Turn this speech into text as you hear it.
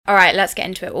All right, let's get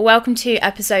into it. Well, welcome to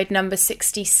episode number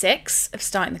 66 of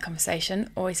Starting the Conversation.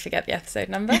 Always forget the episode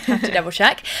number, have to double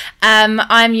check.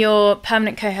 I'm your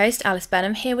permanent co-host, Alice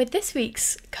Benham, here with this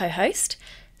week's co-host,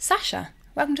 Sasha.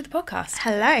 Welcome to the podcast.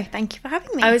 Hello, thank you for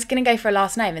having me. I was going to go for a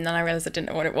last name and then I realised I didn't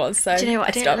know what it was. So do you know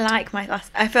what? I don't like my last...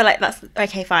 I feel like that's...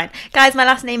 Okay, fine. Guys, my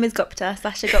last name is Gupta,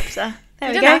 Sasha Gupta. There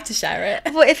we go. You don't have to share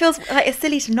it. Well, it feels like it's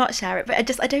silly to not share it, but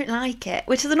I don't like it,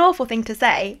 which is an awful thing to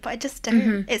say, but I just don't.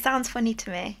 Mm-hmm. It sounds funny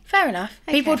to me. Fair enough.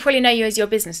 Okay. People would probably know you as your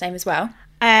business name as well.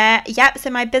 Yep,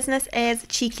 so my business is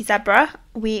Cheeky Zebra.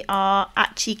 We are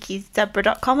at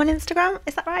cheekyzebra.com on Instagram.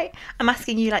 Is that right? I'm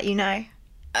asking you like you know.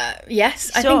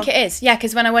 Yes, sure. I think it is. Yeah,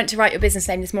 because when I went to write your business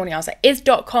name this morning, I was like, is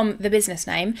 .com the business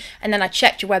name? And then I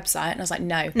checked your website and I was like,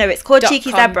 no. No, it's called Cheeky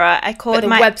Zebra. I called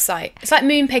my website. It's like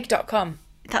moonpig.com.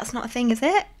 That's not a thing, is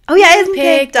it? Oh yeah, it is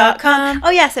moonpig.com. Oh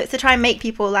yeah, so it's to try and make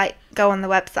people like go on the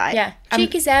website. Yeah,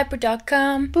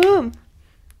 cheekyzebra.com. Boom.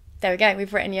 There we go.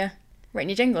 We've written your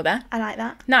jingle there. I like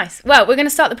that. Nice. Well, we're going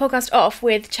to start the podcast off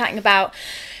with chatting about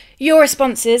your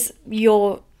responses.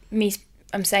 I'm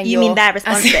saying you mean their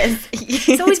responses.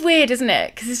 It's always weird, isn't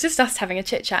it? Because it's just us having a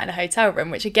chit chat in a hotel room,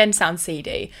 which again sounds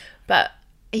seedy, but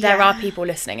there are people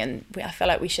listening, and I feel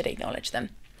like we should acknowledge them.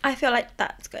 I feel like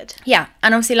that's good. Yeah,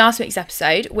 and obviously last week's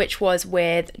episode, which was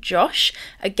with Josh,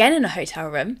 again in a hotel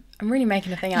room. I'm really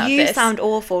making a thing out of this. You sound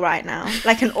awful right now,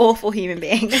 like an awful human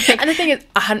being. And the thing is,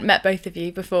 I hadn't met both of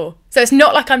you before. So it's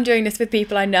not like I'm doing this with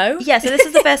people I know. Yeah, so this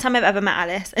is the first time I've ever met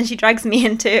Alice, and she drags me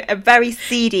into a very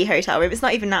seedy hotel room. It's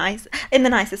not even nice, in the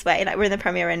nicest way. Like, we're in the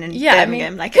Premier Inn in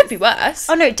Birmingham. Like, it could be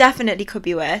worse. Oh no, it definitely could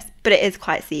be worse, but it is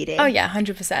quite seedy. Oh yeah,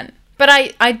 100%. But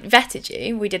I vetted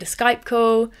you. We did a Skype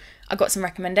call. I got some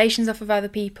recommendations off of other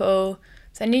people.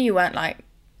 So I knew you weren't like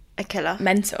a killer.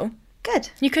 Mental.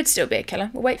 Good. You could still be a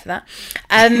killer. We'll wait for that.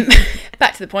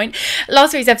 Back to the point.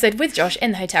 Last week's episode with Josh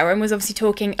in the hotel room was obviously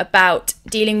talking about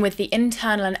dealing with the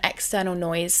internal and external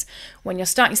noise when you're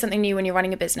starting something new, when you're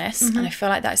running a business. Mm-hmm. And I feel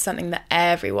like that's something that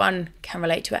everyone can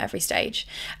relate to at every stage.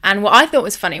 And what I thought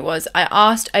was funny was I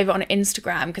asked over on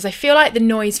Instagram, because I feel like the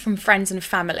noise from friends and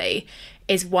family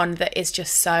is one that is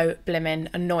just so blimmin'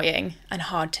 annoying and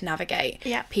hard to navigate.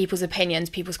 Yeah. People's opinions,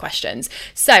 people's questions.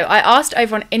 So I asked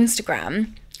over on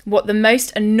Instagram what the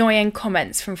most annoying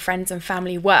comments from friends and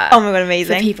family were. Oh my God,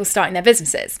 amazing. For people starting their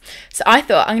businesses. So I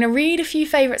thought I'm going to read a few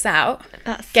favourites out,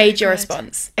 gauge your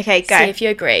response. Okay, go. See if you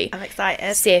agree. I'm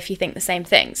excited. See if you think the same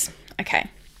things. Okay.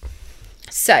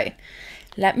 So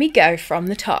let me go from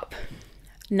the top.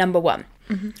 Number 1.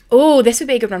 Mm-hmm. Oh, this would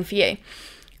be a good one for you.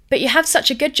 But you have such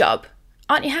a good job.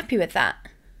 Aren't you happy with that?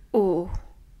 Ooh.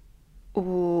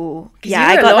 Yeah,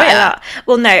 I got that a lot.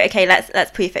 Well, no, okay,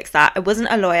 let's prefix that. I wasn't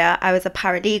a lawyer. I was a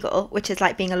paralegal, which is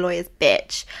like being a lawyer's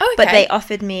bitch. Oh, okay. But they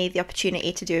offered me the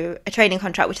opportunity to do a training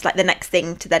contract, which is like the next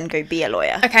thing to then go be a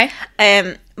lawyer. Okay.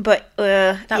 Okay,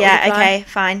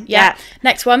 fine. Yeah.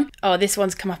 Next one. Oh, this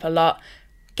one's come up a lot.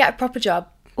 Get a proper job.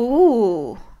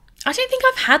 Ooh. I don't think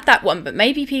I've had that one, but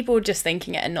maybe people are just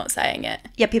thinking it and not saying it.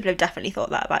 Yeah, people have definitely thought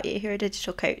that about you. You're a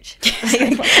digital coach. Do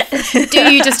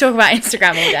you just talk about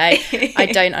Instagram all day? I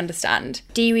don't understand.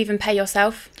 Do you even pay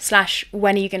yourself? /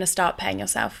 when are you going to start paying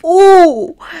yourself?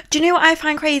 Ooh! Do you know what I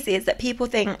find crazy is that people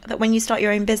think that when you start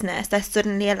your own business, they're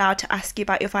suddenly allowed to ask you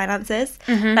about your finances.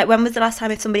 Mm-hmm. Like, when was the last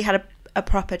time if somebody had a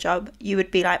proper job, you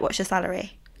would be like, what's your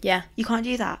salary? Yeah. You can't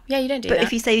do that. Yeah, you don't do that. But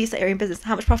if you say you start your own business,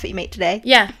 how much profit you make today?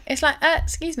 Yeah. It's like,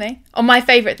 excuse me. Or my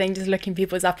favourite thing, just looking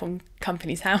people's up on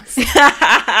Company's House.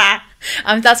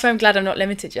 That's why I'm glad I'm not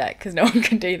limited yet, because no one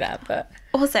can do that. But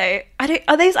also,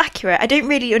 are those accurate? I don't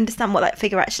really understand what that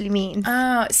figure actually means.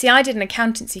 Oh, see, I did an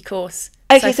accountancy course.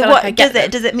 Okay, so what does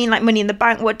it? Does it mean like money in the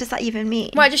bank? What does that even mean?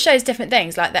 Well, it just shows different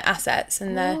things, like the assets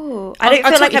and the... Ooh, I don't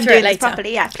feel like I'm doing this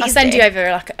properly. Yeah, please I'll send you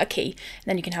over like a key, and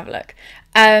then you can have a look.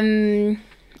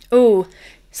 Oh,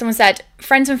 someone said,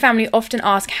 friends and family often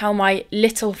ask how my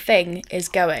little thing is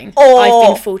going. Oh. I've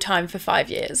been full-time for 5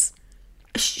 years.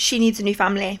 She needs a new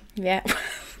family. Yeah.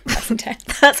 That's intense.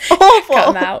 That's awful. Cut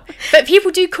them out. But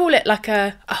people do call it like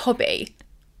a hobby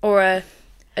or a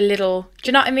little... Do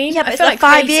you know what I mean? Yeah, but it's a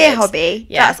 5-year hobby.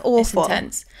 Yeah, that's awful.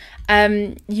 It's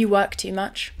intense. You work too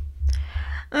much.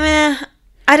 I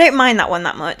don't mind that one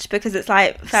that much because it's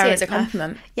like fair enough. It's a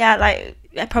compliment. Yeah, like...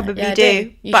 I probably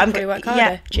do. You should probably work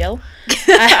harder, Jill.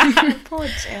 Poor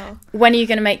Jill. When are you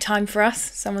going to make time for us?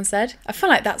 Someone said. I feel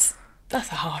like that's a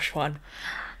harsh one.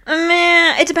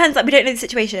 It depends. Like, we don't know the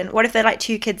situation. What if they're like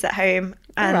 2 kids at home?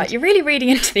 And right, you're really reading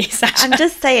into these, Sasha. I'm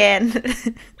just saying.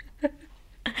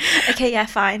 Okay, yeah,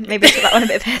 fine. Maybe I took that one a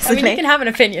bit personally. I mean, you can have an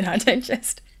opinion. I don't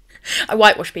just... I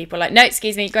whitewash people. Like, no,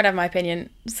 excuse me, you've got to have my opinion.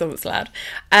 That's all that's allowed.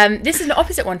 This is an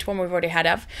opposite one to one we've already had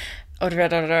of.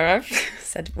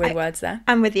 Said weird words there.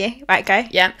 I'm with you. Right, go.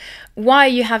 Yeah. Why are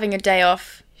you having a day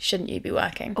off? Shouldn't you be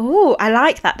working? Oh, I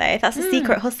like that though. That's a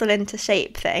secret hustle into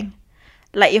shape thing.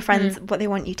 Let your friends what they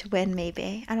want you to win,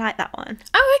 maybe. I like that one.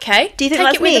 Oh, okay. Do you think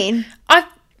that's mean?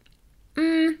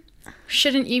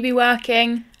 Shouldn't you be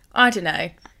working? I don't know.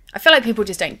 I feel like people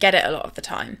just don't get it a lot of the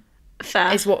time.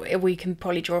 Fair. Is what we can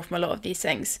probably draw from a lot of these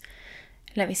things.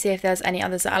 Let me see if there's any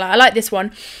others that I like. I like this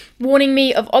one. Warning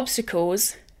me of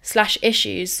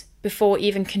obstacles/issues before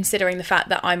even considering the fact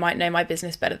that I might know my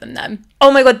business better than them.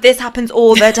 Oh my God, this happens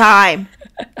all the time.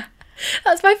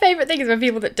 That's my favourite thing, is when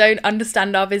people that don't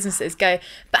understand our businesses go,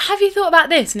 but have you thought about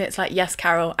this? And it's like, yes,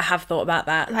 Carol, I have thought about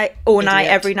that. Like all night,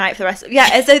 every night for the rest of... Yeah,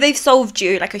 as though they've solved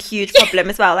you like a huge problem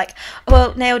as well. Like,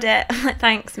 well, nailed it.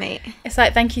 Thanks, mate. It's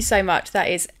like, thank you so much. That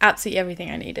is absolutely everything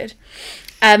I needed.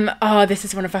 This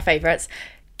is one of my favourites.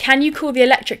 Can you call the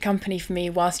electric company for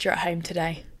me whilst you're at home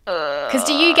today? Because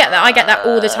do you get that? I get that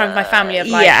all the time with my family of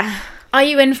like, are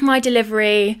you in for my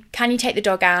delivery? Can you take the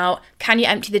dog out? Can you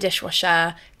empty the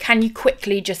dishwasher? Can you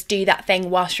quickly just do that thing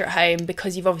whilst you're at home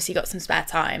because you've obviously got some spare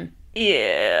time?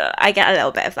 Yeah, I get a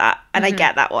little bit of that, and I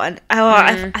get that one.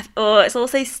 It's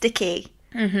also sticky.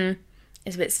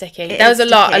 It's a bit sticky. There was a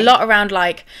lot around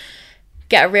like,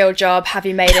 get a real job, have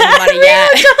you made any money yet?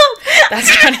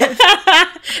 That's kind of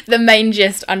the main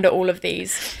gist under all of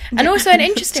these. And also an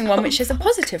interesting one, which is a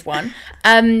positive one.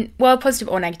 Well, positive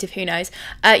or negative, who knows.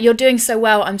 You're doing so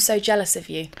well, I'm so jealous of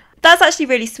you. That's actually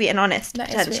really sweet and honest,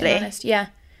 potentially. Sweet and honest, yeah.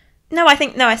 I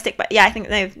think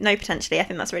potentially. I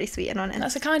think that's really sweet and honest.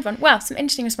 That's a kind one. Well, some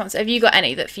interesting responses. Have you got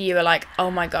any that for you are like,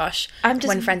 oh my gosh,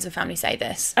 when friends and family say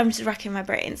this? I'm just racking my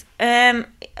brains.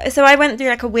 So I went through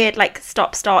like a weird like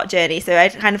stop-start journey. So I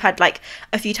kind of had like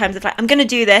a few times of like, I'm going to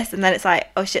do this. And then it's like,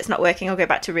 oh shit, it's not working. I'll go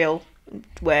back to real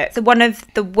work. So one of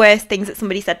the worst things that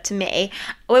somebody said to me,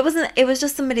 it was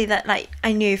just somebody that like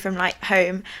I knew from like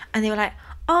home. And they were like,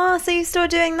 oh, so you're still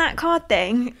doing that card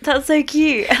thing? That's so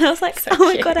cute. And I was like, so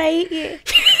my God, I hate you.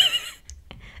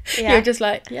 Yeah. You're just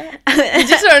like, yeah. You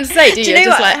just don't want to say, do you? Do you know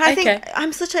just what? Like, I think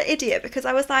I'm such an idiot because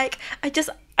I was like,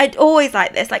 I'd always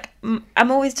like this. Like,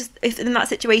 I'm always just, if in that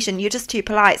situation, you're just too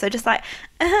polite. So just like,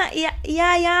 yeah,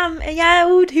 I am. Yeah,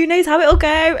 who knows how it'll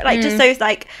go? Like, just so it's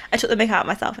like, I took the mick out of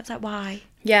myself. It's like, why?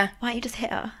 Yeah. Why don't you just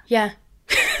hit her? Yeah.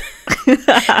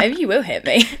 Maybe you will hit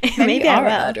me. Maybe I will.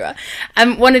 A murderer.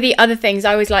 One of the other things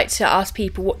I always like to ask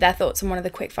people what their thoughts on one of the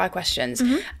quickfire questions.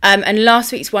 And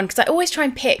last week's one, because I always try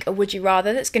and pick a would you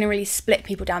rather that's going to really split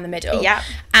people down the middle. Yeah.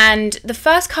 And the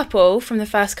first couple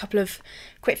of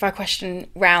quickfire question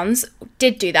rounds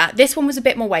did do that. This one was a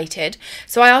bit more weighted.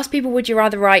 So I asked people, would you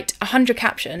rather write 100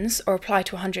 captions or reply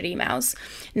to 100 emails?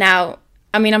 Now,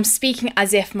 I mean, I'm speaking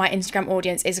as if my Instagram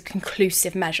audience is a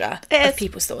conclusive measure of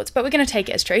people's thoughts, but we're going to take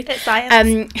it as truth. It's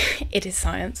science. It is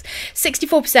science.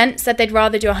 64% said they'd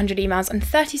rather do 100 emails and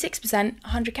 36%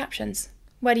 100 captions.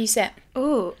 Where do you sit?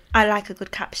 Ooh, I like a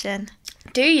good caption.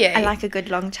 Do you? I like a good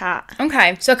long chat.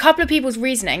 Okay, so a couple of people's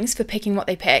reasonings for picking what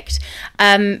they picked.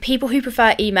 People who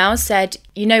prefer emails said,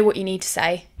 you know what you need to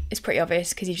say. It's pretty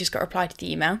obvious because you've just got to reply to the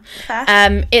email.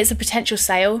 Fair. It's a potential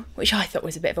sale, which I thought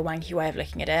was a bit of a wanky way of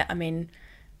looking at it. I mean...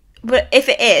 But if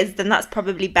it is, then that's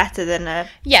probably better than a...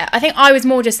 Yeah, I think I was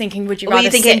more just thinking, would you rather... Were you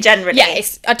thinking generally? Yeah,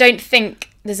 I don't think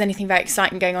there's anything very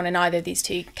exciting going on in either of these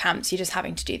two camps. You're just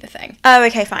having to do the thing. Oh,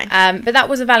 okay, fine. But that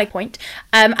was a valid point.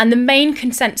 And the main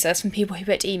consensus from people who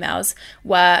picked emails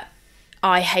were,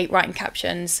 I hate writing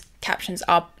captions. Captions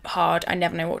are hard. I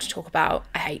never know what to talk about.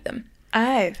 I hate them.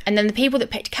 Oh. And then the people that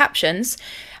picked captions...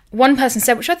 One person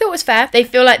said, which I thought was fair, they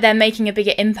feel like they're making a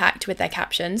bigger impact with their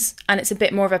captions and it's a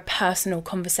bit more of a personal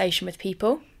conversation with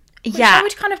people. Which I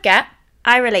would kind of get.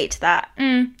 I relate to that.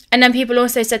 And then people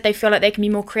also said they feel like they can be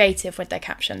more creative with their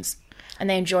captions and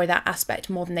they enjoy that aspect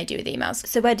more than they do with emails.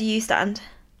 So where do you stand?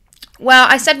 Well,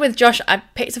 I said with Josh, I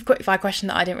picked a quickfire question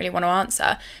that I didn't really want to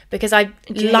answer because I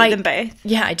do you hate them both?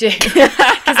 Yeah, I do.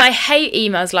 Because I hate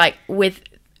emails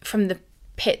from the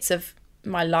pits of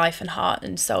my life and heart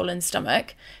and soul and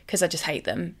stomach because I just hate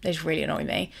them. They just really annoy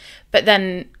me. But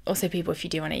then also people, if you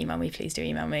do want to email me, please do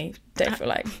email me. Don't feel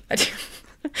like I do.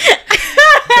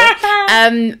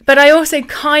 But I also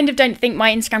kind of don't think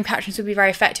my Instagram captions would be very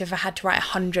effective if I had to write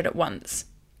 100 at once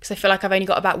because I feel like I've only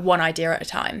got about one idea at a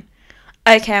time.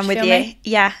 Okay, I'm with you. Me?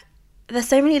 Yeah. There's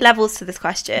so many levels to this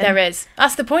question. There is.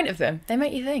 That's the point of them. They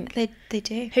make you think. They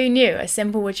do. Who knew? A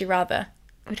simple would you rather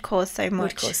would cause so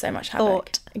much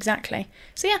havoc. Exactly.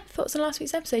 So yeah, thoughts on last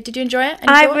week's episode. Did you enjoy it?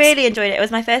 I really enjoyed it. It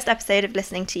was my first episode of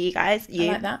listening to you guys. I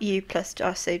like that. You plus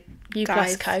Josh, so you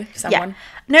guys. plus someone. Yeah.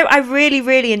 No, I really,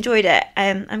 really enjoyed it.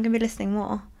 I'm going to be listening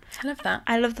more. I love that.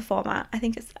 I love the format. I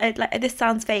think like this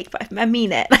sounds fake, but I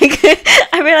mean it. Like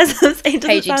I realise I'm saying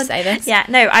Paid you to say this. Yeah,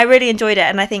 no, I really enjoyed it,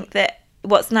 and I think that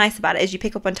what's nice about it is you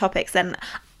pick up on topics, and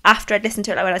after I'd listened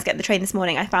to it, like when I was getting the train this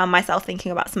morning, I found myself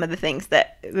thinking about some of the things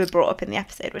that were brought up in the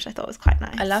episode, which I thought was quite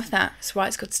nice. I love that. That's why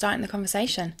it's good starting the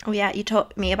conversation. Oh yeah, you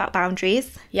taught me about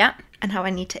boundaries. Yeah. And how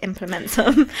I need to implement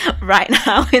some right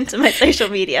now into my social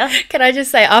media. Can I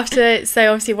just say,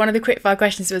 so obviously one of the quickfire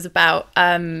questions was about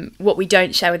what we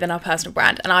don't share within our personal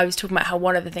brand. And I was talking about how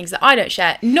one of the things that I don't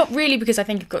share, not really because I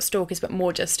think I've got stalkers, but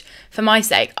more just for my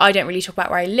sake, I don't really talk about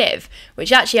where I live,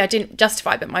 which actually I didn't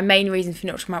justify, but my main reason for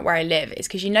not talking about where I live is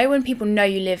because when people know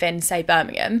you live in, say,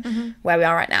 Birmingham, where we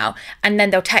are right now, and then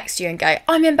they'll text you and go,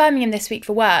 I'm in Birmingham this week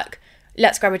for work.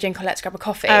 Let's grab a drink or let's grab a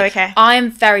coffee. Oh, okay. I am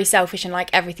very selfish and like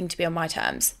everything to be on my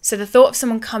terms. So the thought of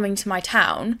someone coming to my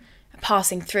town,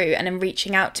 passing through and then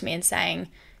reaching out to me and saying,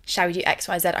 shall we do X,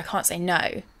 Y, Z? I can't say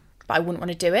no, but I wouldn't want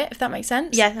to do it, if that makes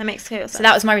sense. Yeah, that makes total sense. So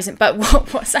that was my reason. But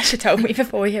what Sasha told me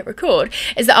before we hit record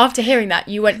is that after hearing that,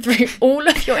 you went through all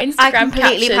of your Instagram I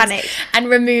completely captions panicked. And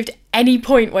removed any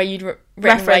point where you'd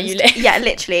written where you live. Yeah,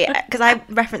 literally, because I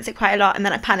referenced it quite a lot, and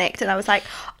then I panicked and I was like,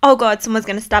 oh god, someone's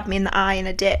going to stab me in the eye in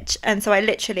a ditch. And so I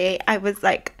was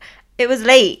like, it was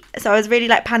late, so I was really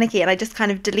like panicky, and I just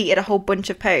kind of deleted a whole bunch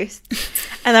of posts.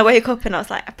 And I woke up and I was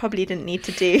like, I probably didn't need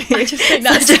to do I just think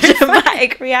that's such a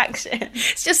dramatic reaction.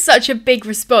 It's just such a big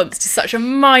response to such a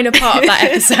minor part of that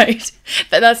episode.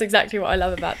 But that's exactly what I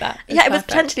love about that. It was perfect.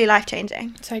 potentially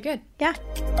life-changing. So good. Yeah.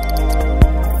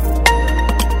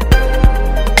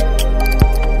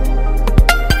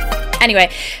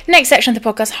 Anyway, next section of the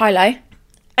podcast, high-low.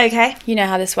 Okay. You know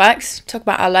how this works. Talk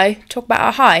about our low, talk about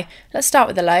our high. Let's start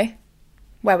with the low.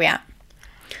 Where are we at?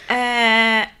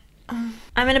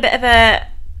 I'm in a bit of a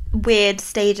weird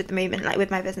stage at the moment, like with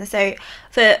my business. So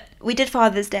we did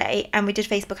Father's Day and we did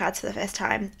Facebook ads for the first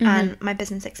time, and my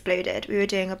business exploded. We were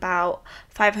doing about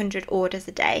 500 orders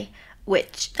a day,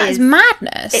 which That's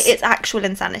madness. It's actual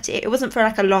insanity. It wasn't for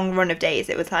like a long run of days.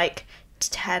 It was like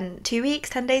 10 days, 2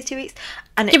 weeks.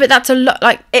 And Yeah, but that's a lot.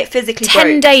 Like, it physically 10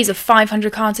 broke. days of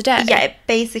 500 cards a day. Yeah, it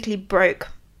basically broke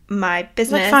my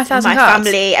business, Like 5,000 my cards.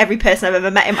 family, every person I've ever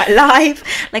met in my life.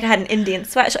 Like I had an Indian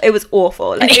sweatshop. It was awful.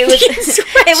 Like An it was. Indian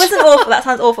It wasn't awful. That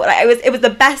sounds awful. Like it was the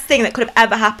best thing that could have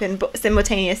ever happened, but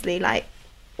simultaneously like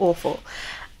awful.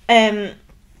 And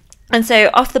so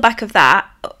off the back of that,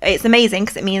 it's amazing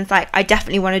because it means like I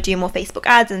definitely want to do more Facebook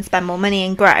ads and spend more money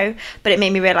and grow. But it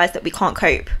made me realise that we can't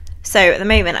cope. So at the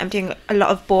moment, I'm doing a lot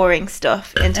of boring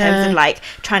stuff in terms of like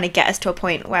trying to get us to a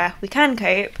point where we can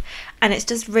cope. And it's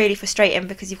just really frustrating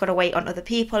because you've got to wait on other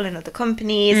people and other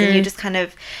companies, and you just kind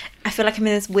of, I feel like I'm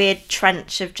in this weird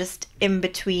trench of just in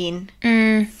between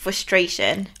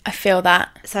frustration. I feel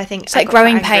that. So I think It's like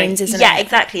growing pains, isn't it? Yeah,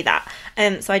 exactly that.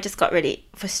 So I just got really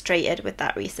frustrated with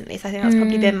that recently. So I think that's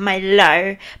probably been my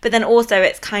low. But then also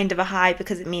it's kind of a high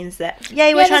because it means that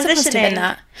we're There's a positive transitioning. in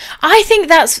that. I think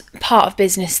that's part of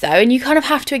business though, and you kind of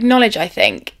have to acknowledge, I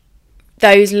think,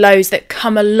 those lows that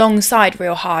come alongside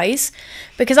real highs,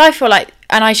 because I feel like,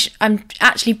 and I'm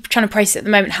actually trying to process at the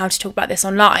moment how to talk about this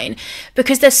online,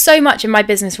 because there's so much in my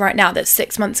business right now that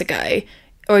 6 months ago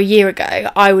or a year ago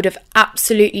I would have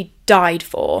absolutely died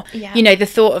for. Yeah. You know, the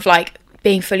thought of like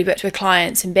being fully booked with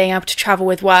clients and being able to travel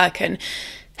with work and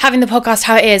having the podcast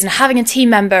how it is and having a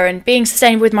team member and being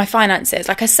sustainable with my finances.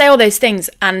 Like I say all those things,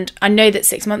 and I know that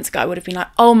 6 months ago I would have been like,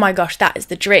 oh my gosh, that is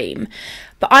the dream.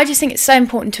 But I just think it's so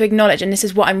important to acknowledge, and this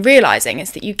is what I'm realising,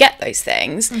 is that you get those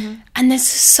things and there's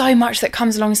so much that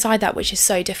comes alongside that which is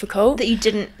so difficult.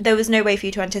 That there was no way for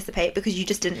you to anticipate because you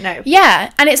just didn't know.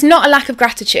 Yeah, and it's not a lack of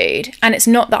gratitude, and it's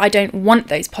not that I don't want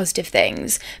those positive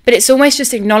things, but it's almost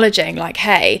just acknowledging like,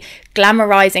 hey,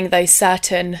 glamorizing those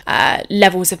certain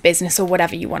levels of business or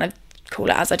whatever you want to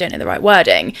call it as, I don't know the right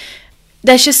wording.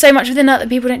 There's just so much within that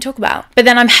people don't talk about. But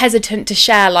then I'm hesitant to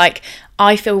share, like,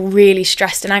 I feel really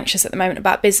stressed and anxious at the moment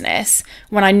about business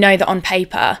when I know that on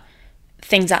paper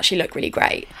things actually look really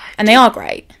great, and they are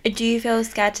great. Do you feel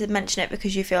scared to mention it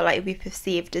because you feel like you'll be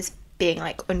perceived as being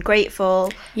like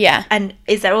ungrateful? Yeah. And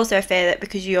is there also a fear that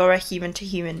because you're a human to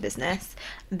human business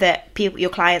that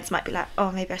your clients might be like,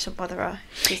 oh, maybe I shouldn't bother her,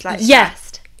 she's like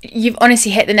stressed? You've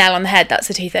honestly hit the nail on the head. That's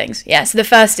the two things. Yeah, so the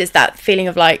first is that feeling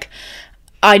of like,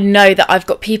 I know that I've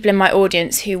got people in my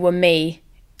audience who were me,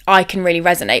 I can really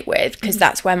resonate with, because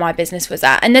that's where my business was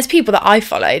at. And there's people that I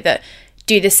follow that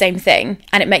do the same thing,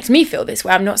 and it makes me feel this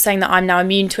way. I'm not saying that I'm now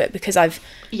immune to it because I've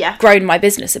grown my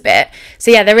business a bit.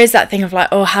 So yeah, there is that thing of like,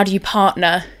 oh, how do you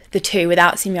partner the two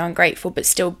without seeming ungrateful but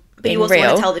still being real? But you also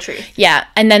want to tell the truth. Yeah,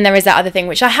 and then there is that other thing,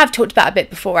 which I have talked about a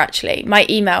bit before actually. My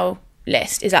email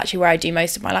list is actually where I do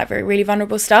most of my like really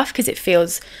vulnerable stuff, because it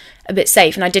feels a bit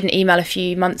safe. And I did an email a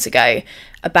few months ago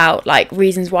about like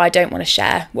reasons why I don't want to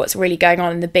share what's really going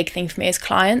on. And the big thing for me is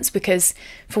clients, because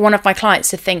for one of my clients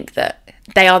to think that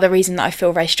they are the reason that I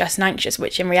feel very stressed and anxious,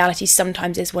 which in reality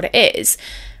sometimes is what it is,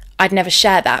 I'd never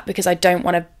share that because I don't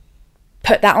want to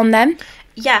put that on them.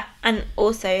 Yeah, and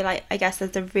also, like, I guess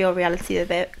there's a real reality that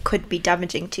it could be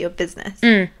damaging to your business,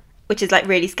 which is, like,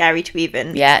 really scary to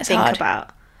even it's think hard.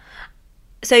 about.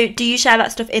 So, do you share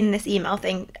that stuff in this email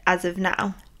thing as of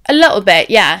now? A little bit,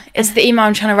 yeah. It's the email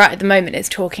I'm trying to write at the moment is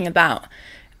talking about,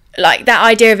 like, that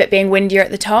idea of it being windier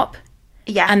at the top.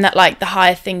 Yeah. And that, like, the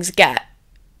higher things get,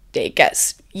 it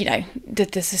gets, you know,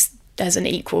 there's an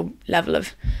equal level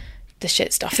of the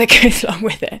shit stuff that goes along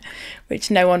with it,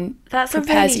 which no one That's a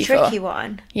prepares really you tricky for.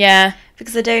 one. Yeah.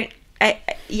 Because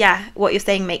what you're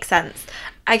saying makes sense.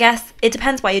 I guess it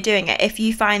depends why you're doing it. If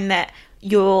you find that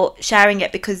you're sharing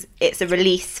it because it's a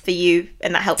release for you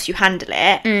and that helps you handle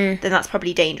it, then that's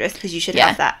probably dangerous because you should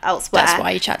have that elsewhere. That's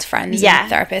why you chat to friends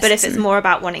and therapists. But if it's more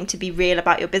about wanting to be real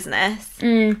about your business,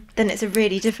 then it's a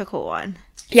really difficult one.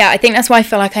 Yeah, I think that's why I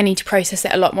feel like I need to process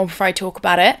it a lot more before I talk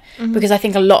about it, because I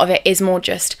think a lot of it is more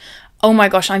just, oh my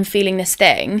gosh, I'm feeling this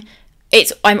thing.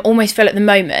 I'm almost feel at the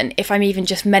moment, if I'm even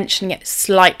just mentioning it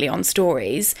slightly on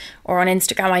stories or on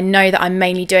Instagram, I know that I'm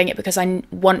mainly doing it because I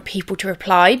want people to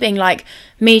reply, being like,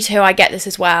 me too, I get this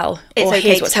as well. It's or okay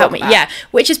here's to what's talk helped me. about. Yeah,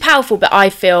 which is powerful, but I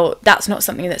feel that's not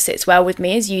something that sits well with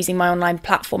me, is using my online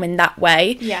platform in that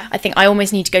way. Yeah. I think I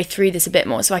almost need to go through this a bit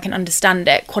more so I can understand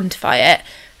it, quantify it,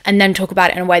 and then talk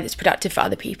about it in a way that's productive for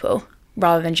other people,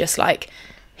 rather than just like,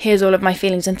 here's all of my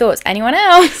feelings and thoughts, anyone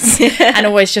else? And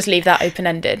always just leave that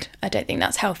open-ended. I don't think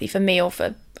that's healthy for me or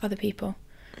for other people.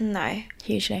 No.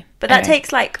 Hugely. But that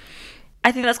takes like,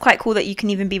 I think that's quite cool that you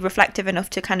can even be reflective enough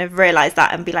to kind of realise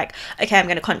that and be like, okay, I'm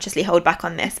going to consciously hold back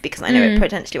on this because I know it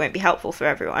potentially won't be helpful for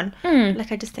everyone.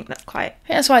 Like, I just think that's quite... I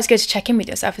think that's why it's good to check in with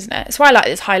yourself, isn't it? That's why I like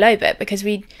this high-low bit, because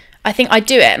I think I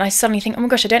do it and I suddenly think, oh my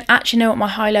gosh, I don't actually know what my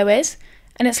high-low is.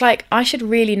 And it's like, I should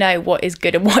really know what is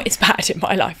good and what is bad in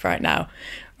my life right now,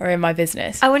 or in my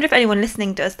business. I wonder if anyone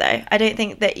listening does, though. I don't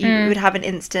think that you would have an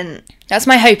instant... That's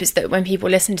my hope, is that when people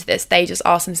listen to this, they just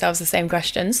ask themselves the same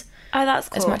questions. Oh, that's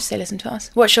cool. As much as they listen to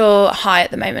us. What's your high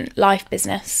at the moment? Life,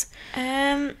 business?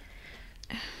 I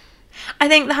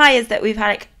think the high is that we've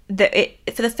had, like,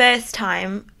 for the first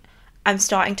time, I'm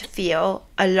starting to feel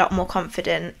a lot more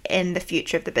confident in the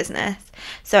future of the business.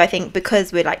 So I think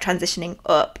because we're, like, transitioning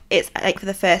up, it's, like, for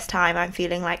the first time, I'm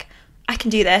feeling like, I can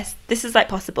do this. This is, like,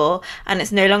 possible. And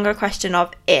it's no longer a question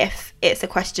of if, it's a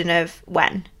question of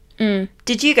when.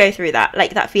 Did you go through that?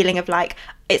 Like, that feeling of, like,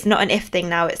 it's not an if thing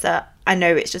now, it's I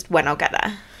know it's just when I'll get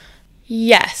there.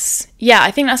 Yes. Yeah,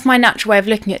 I think that's my natural way of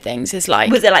looking at things, is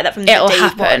like... Was it like that from the it'll day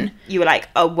happen. one? You were like,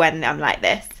 oh, when I'm like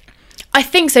this? I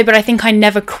think so, but I think I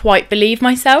never quite believe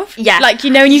myself. Yeah. Like, you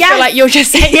know, when you feel like you're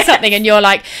just saying something and you're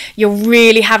like, you're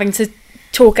really having to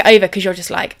talk it over because you're just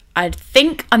like, I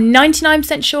think I'm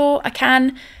 99% sure I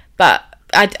can, but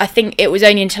I think it was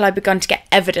only until I begun to get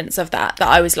evidence of that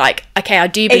I was like, okay, I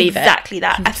do believe exactly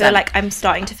that. 100%. I feel like I'm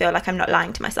starting to feel like I'm not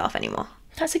lying to myself anymore.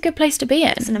 That's a good place to be in.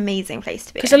 It's an amazing place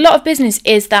to be in. Because a lot of business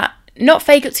is that, not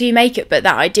fake it till you make it, but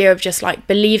that idea of just like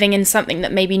believing in something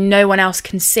that maybe no one else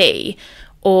can see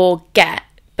or get,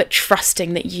 but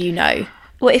trusting that you know.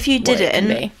 Well, if you what it can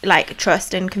didn't, like,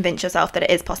 trust and convince yourself that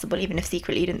it is possible, even if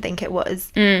secretly you didn't think it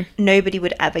was, nobody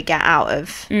would ever get out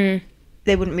of...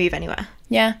 They wouldn't move anywhere.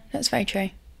 Yeah, that's very true.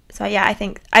 So, yeah,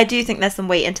 I do think there's some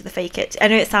weight into the fake it. I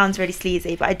know it sounds really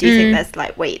sleazy, but I do think there's,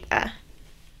 like, weight there.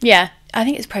 Yeah, I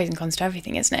think it's pros and cons to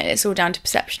everything, isn't it? It's all down to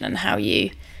perception and how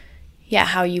you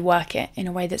work it in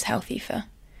a way that's healthy for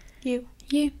you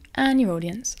and your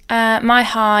audience. My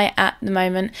high at the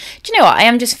moment, do you know what? I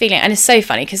am just feeling, and it's so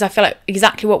funny because I feel like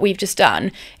exactly what we've just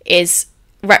done is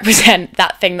represent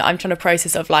that thing that I'm trying to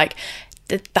process of, like,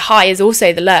 the high is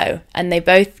also the low, and they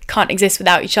both can't exist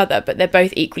without each other, but they're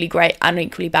both equally great and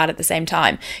equally bad at the same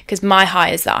time. Because my high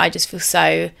is that I just feel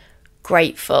so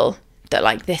grateful that,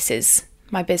 like, this is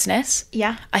my business.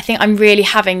 Yeah. I think I'm really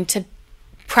having to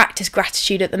practice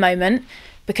gratitude at the moment,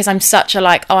 because I'm such a,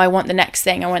 like, oh, I want the next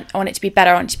thing, I want it to be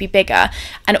better, I want it to be bigger.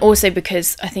 And also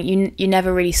because I think you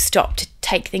never really stop to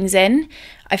take things in.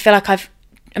 I feel like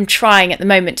I'm trying at the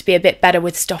moment to be a bit better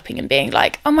with stopping and being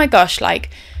like, oh my gosh, like,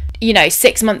 you know,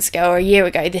 6 months ago or a year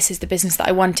ago, this is the business that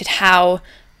I wanted. How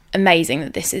amazing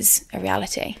that this is a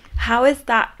reality. How is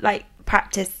that, like,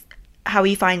 practice? How are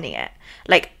you finding it?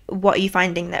 Like, what are you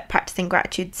finding that practicing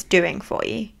gratitude's doing for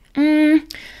you?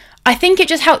 I think it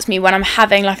just helps me when I'm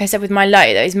having, like I said, with my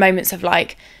low, those moments of,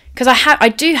 like, because I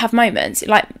do have moments,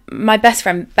 like my best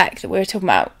friend Beck that we were talking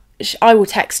about, I will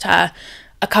text her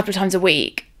a couple of times a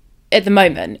week at the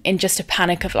moment in just a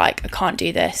panic of like, I can't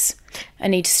do this, I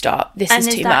need to stop, this is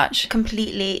too much.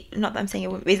 Completely, not that I'm saying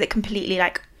it wouldn't, is it completely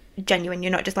like genuine?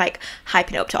 You're not just like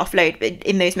hyping it up to offload, but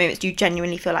in those moments do you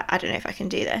genuinely feel like, I don't know if I can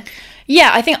do this?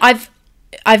 Yeah, I think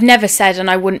I've never said, and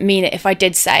I wouldn't mean it if I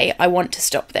did say I want to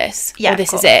stop this, or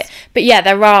this is it. But yeah,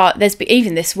 there's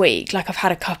even this week, like I've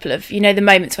had a couple of, the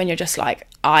moments when you're just like,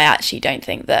 I actually don't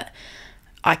think that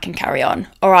I can carry on,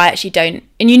 or I actually don't,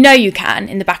 and you can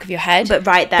in the back of your head, but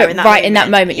in that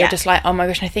moment you're just like, oh my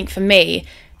gosh. And I think for me,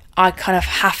 I kind of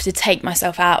have to take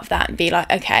myself out of that and be like,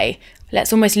 okay,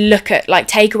 let's almost look at, like,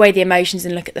 take away the emotions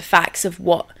and look at the facts of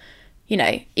what,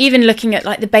 even looking at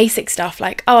like the basic stuff,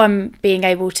 like, oh, I'm being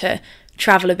able to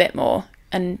travel a bit more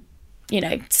and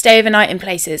stay overnight in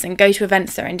places and go to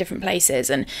events that are in different places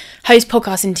and host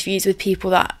podcast interviews with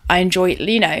people that I enjoy,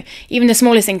 even the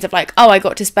smallest things of like, oh, I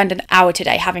got to spend an hour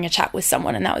today having a chat with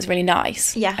someone and that was really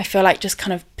nice. Yeah, I feel like just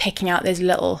kind of picking out those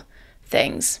little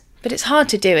things, but it's hard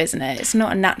to do, isn't it? It's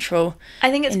not a natural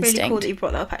I think it's instinct. Really cool that you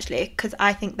brought that up, actually, because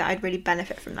I think that I'd really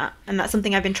benefit from that, and that's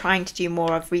something I've been trying to do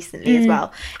more of recently as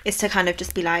well, is to kind of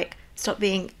just be like, stop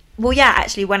being, well, yeah,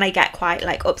 actually, when I get quite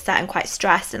like upset and quite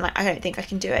stressed and like I don't think I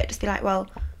can do it, just be like, well,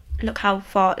 look how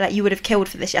far, like, you would have killed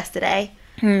for this yesterday.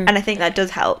 And I think that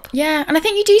does help. Yeah, and I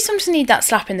think you do sometimes need that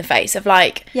slap in the face of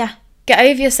like, yeah, get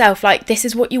over yourself, like, this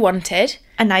is what you wanted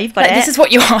and now you've got like, it. This is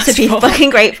what you asked to be for. Fucking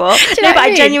grateful. No, but I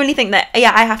mean? genuinely think that,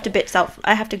 yeah, I have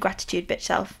to gratitude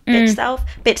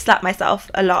bitch slap myself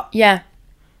a lot. Yeah,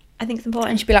 I think it's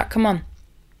important. and she'd be like, come on,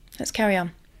 let's carry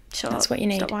on. Sure, that's what you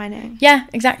need. Stop whining. Yeah,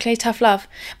 exactly. Tough love.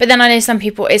 But then I know some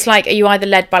people, it's like, are you either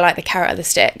led by like the carrot or the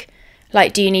stick?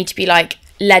 Like, do you need to be like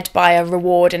led by a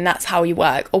reward and that's how you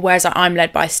work? Or whereas like, I'm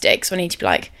led by a stick, so I need to be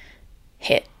like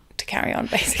hit to carry on,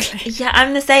 basically. Yeah,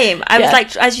 I'm the same. I was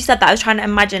like, as you said that, I was trying to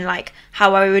imagine like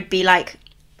how I would be like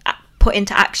put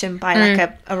into action by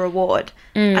like a reward,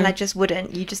 and I just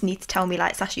wouldn't. You just need to tell me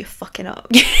like, Sash, you're fucking up.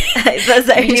 That's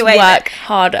the only way. Work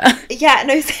harder. Yeah,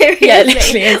 no, seriously. Yeah,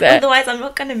 literally, is it? Otherwise, I'm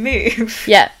not gonna move.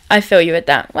 Yeah, I feel you with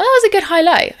that. Well, that was a good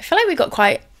highlight. I feel like we got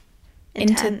quite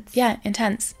intense.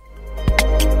 Intense.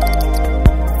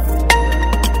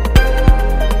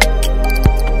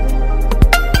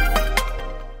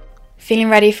 Feeling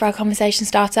ready for our conversation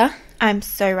starter? I'm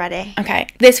so ready. Okay,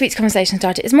 this week's conversation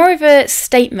starter is more of a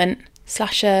statement /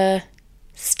 a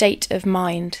state of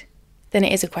mind than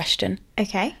it is a question.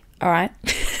 Okay. All right.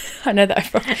 I know that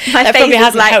My probably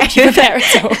hasn't like, helped you prepare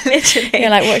at all. Literally. You're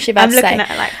like, what's she about to say? I'm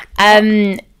looking at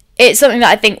it like... It's something that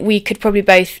I think we could probably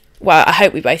both, well, I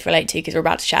hope we both relate to because we're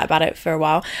about to chat about it for a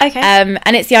while. Okay.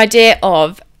 And it's the idea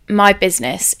of my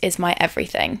business is my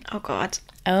everything. Oh, God.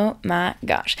 Oh, my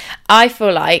gosh. I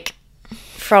feel like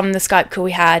from the Skype call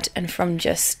we had and from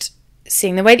just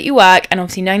seeing the way that you work and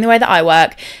obviously knowing the way that I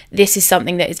work, this is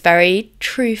something that is very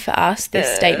true for us,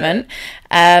 this statement,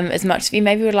 as much as we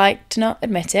maybe would like to not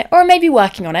admit it or maybe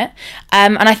working on it.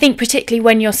 And I think particularly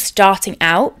when you're starting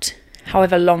out,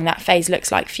 however long that phase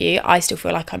looks like for you, I still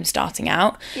feel like I'm starting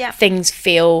out. Yeah.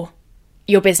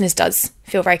 Your business does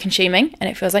feel very consuming and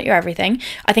it feels like you're everything.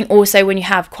 I think also when you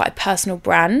have quite a personal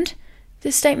brand,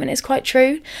 this statement is quite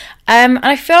true. And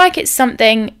I feel like it's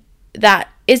something that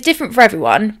is different for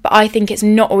everyone, but I think it's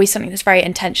not always something that's very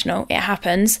intentional. It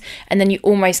happens, and then you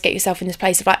almost get yourself in this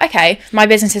place of like, okay, my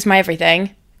business is my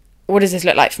everything. What does this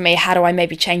look like for me? How do I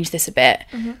maybe change this a bit?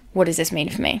 Mm-hmm. What does this mean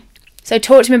for me? So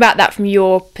talk to me about that from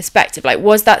your perspective. Like,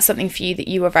 was that something for you that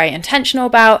you were very intentional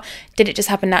about? Did it just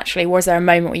happen naturally? Was there a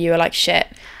moment where you were like, shit,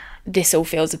 this all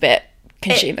feels a bit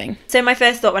consuming? So my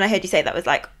first thought when I heard you say that was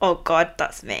like, oh God,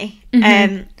 that's me.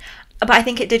 Mm-hmm. But I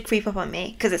think it did creep up on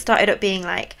me because it started up being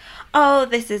like, oh,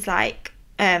 this is like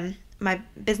my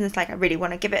business, like I really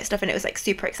want to give it stuff, and it was like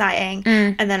super exciting.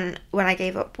 And then when I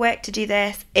gave up work to do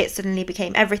this, it suddenly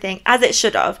became everything, as it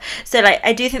should have. So like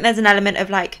I do think there's an element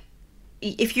of like,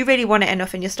 if you really want it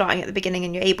enough and you're starting at the beginning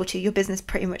and you're able to, your business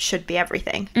pretty much should be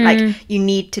everything. Like you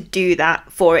need to do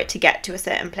that for it to get to a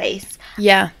certain place.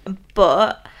 Yeah.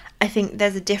 But I think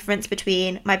there's a difference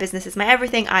between my business is my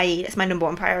everything, i.e. it's my number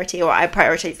one priority, or I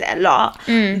prioritize it a lot,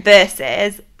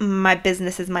 versus my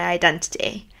business is my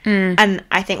identity. And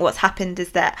I think what's happened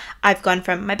is that I've gone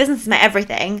from my business is my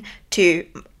everything to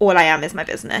all I am is my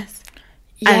business.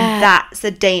 Yeah. And that's a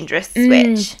dangerous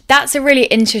switch. That's a really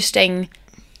interesting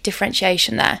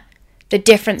differentiation there. The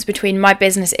difference between my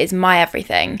business is my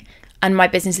everything and my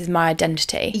business is my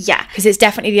identity. Yeah. Because it's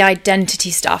definitely the identity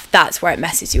stuff. That's where it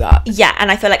messes you up. Yeah. And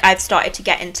I feel like I've started to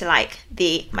get into like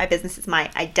my business is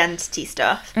my identity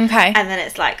stuff. Okay. And then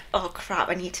it's like, oh crap,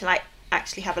 I need to like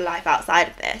actually have a life outside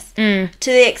of this.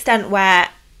 To the extent where,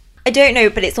 I don't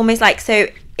know, but it's almost like, so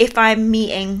if I'm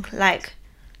meeting like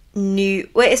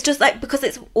it's just like, because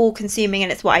it's all consuming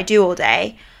and it's what I do all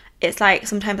day, it's like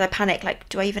sometimes I panic, like,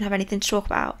 do I even have anything to talk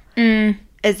about?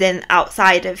 As in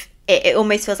outside of it, it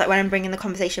almost feels like when I'm bringing the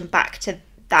conversation back to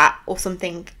that or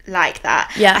something like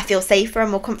that, I feel safer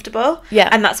and more comfortable.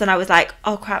 And that's when I was like,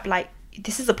 oh crap, like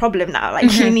this is a problem now,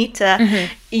 like you need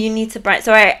to brighten.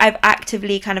 So I've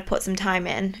actively kind of put some time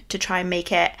in to try and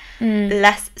make it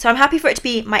less, so I'm happy for it to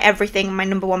be my everything, my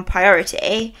number one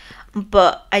priority,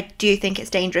 but I do think it's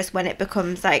dangerous when it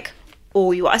becomes like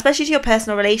all you are, especially to your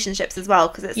personal relationships as well,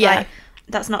 because it's like,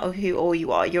 that's not who all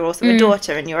you are. You're also a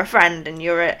daughter, and you're a friend, and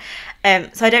you're a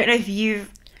so I don't know if you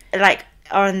like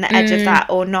are on the edge of that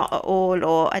or not at all,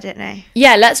 or I don't know.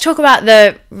 Yeah, let's talk about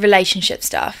the relationship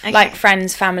stuff, like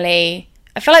friends, family.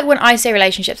 I feel like when I say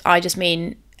relationships, I just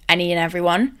mean any and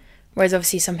everyone, whereas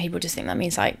obviously some people just think that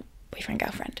means like boyfriend,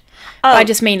 girlfriend. But I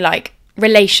just mean like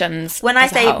relations. When I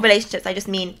say relationships, I just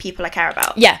mean people I care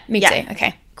about. Yeah, me too.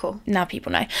 Okay, cool. Now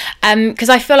people know. Because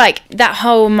I feel like that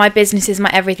whole my business is my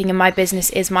everything and my business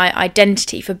is my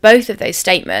identity, for both of those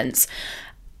statements,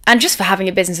 and just for having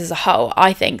a business as a whole,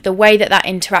 I think the way that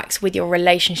interacts with your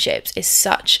relationships is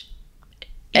such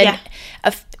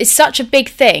it's such a big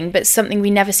thing, but something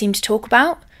we never seem to talk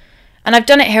about. And I've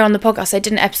done it here on the podcast. I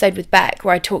did an episode with Beck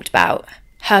where I talked about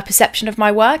her perception of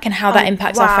my work and how that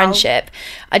impacts our friendship.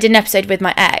 I did an episode with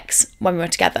my ex when we were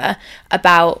together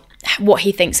about what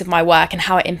he thinks of my work and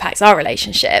how it impacts our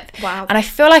relationship. And I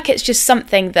feel like it's just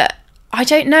something that, I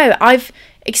don't know, I've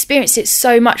experienced it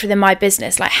so much within my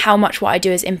business, like how much what I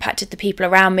do has impacted the people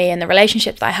around me and the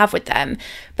relationships that I have with them,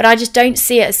 but I just don't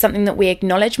see it as something that we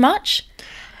acknowledge much.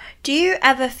 Do you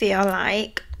ever feel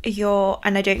like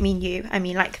and I don't mean you, I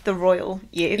mean like the royal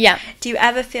you, do you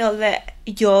ever feel that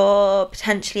you're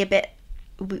potentially a bit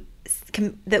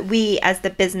that we as the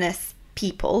business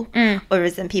people, or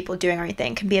as in people doing our own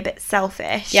thing, can be a bit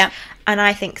selfish? And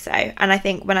I think so. And I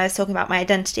think when I was talking about my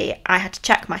identity, I had to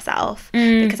check myself,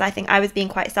 because I think I was being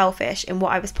quite selfish in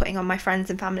what I was putting on my friends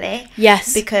and family.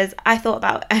 Because I thought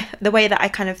about the way that I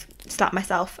kind of slapped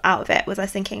myself out of it was I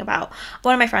was thinking about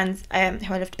one of my friends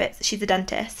who I loved a bit. She's a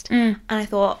dentist, and I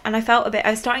thought, and I felt a bit, I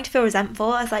was starting to feel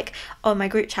resentful. I was like, oh, my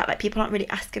group chat, like people aren't really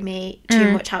asking me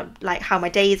too much how my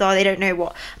days are. They don't know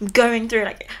what I'm going through.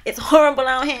 Like, it's horrible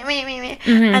out here, me.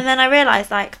 And then I realised,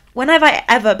 like, when have I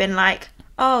ever been like,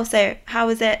 oh, so how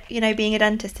was it, being a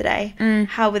dentist today?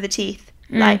 How were the teeth?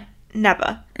 Like,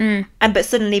 never. But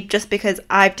suddenly, just because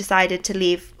I've decided to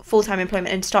leave full-time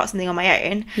employment and start something on my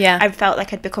own, I felt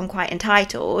like I'd become quite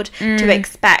entitled to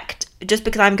expect, just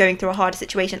because I'm going through a harder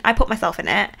situation, I put myself in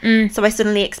it. So I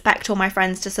suddenly expect all my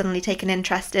friends to suddenly take an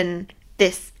interest in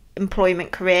this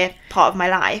employment career part of my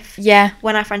life,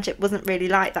 when our friendship wasn't really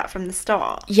like that from the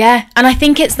start. And I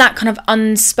think it's that kind of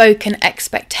unspoken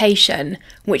expectation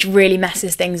which really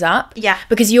messes things up,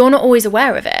 because you're not always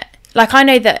aware of it. Like, I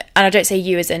know that, and I don't say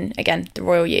you as in, again, the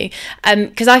royal you,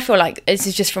 because I feel like this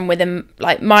is just from within,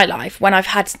 like, my life, when I've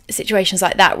had situations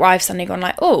like that where I've suddenly gone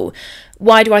like, oh,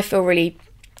 why do I feel really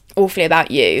awfully about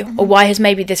you, or why has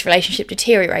maybe this relationship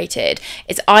deteriorated,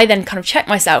 is I then kind of check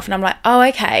myself and I'm like, oh,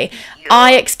 okay,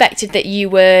 I expected that you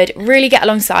would really get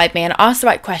alongside me and ask the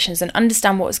right questions and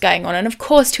understand what was going on. And of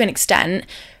course, to an extent,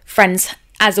 friends,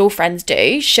 as all friends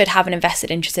do, should have an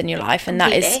invested interest in your life, and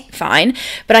that is fine.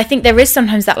 But I think there is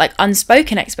sometimes that like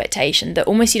unspoken expectation that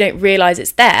almost you don't realise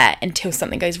it's there until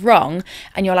something goes wrong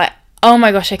and you're like, oh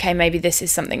my gosh, okay, maybe this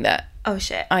is something that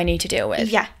I need to deal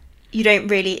with. You don't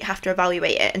really have to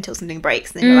evaluate it until something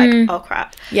breaks, and then you're like, oh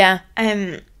crap.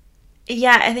 I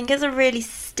think it's a really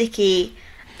sticky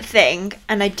thing,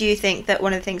 and I do think that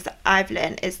one of the things that I've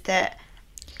learned is that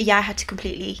I had to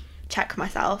completely check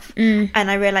myself, and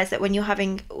I realised that when you're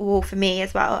having, for me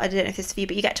as well, I don't know if this is for you,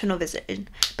 but you get tunnel vision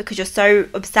because you're so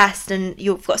obsessed and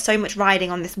you've got so much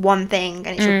riding on this one thing,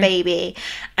 and it's your baby,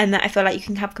 and that I feel like you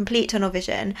can have complete tunnel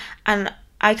vision. And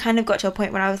I kind of got to a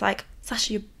point where I was like,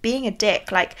 Sasha, you're being a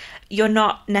dick. Like, you're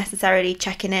not necessarily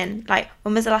checking in. Like,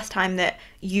 when was the last time that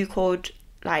you called,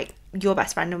 like, your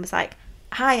best friend and was like,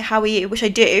 hi, how are you? Which I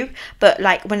do, but,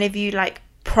 like, when have you, like,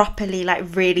 properly, like,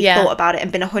 really thought about it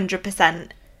and been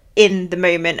 100% in the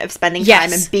moment of spending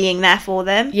time and being there for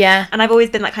them? And I've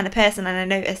always been that kind of person, and I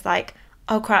noticed, like,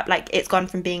 oh, crap, like, it's gone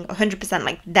from being 100%,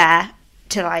 like, there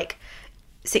to, like,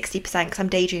 60% because I'm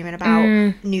daydreaming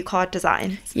about new card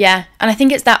designs. And I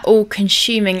think it's that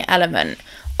all-consuming element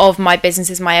of my business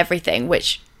is my everything,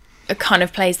 which kind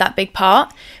of plays that big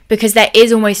part, because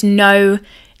there's almost no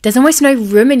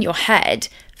room in your head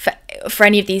for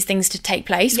any of these things to take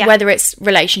place, whether it's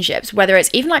relationships, whether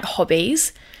it's even like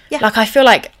hobbies. Like, I feel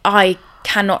like I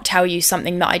cannot tell you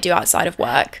something that I do outside of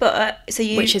work, But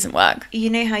which isn't work. You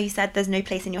know how you said there's no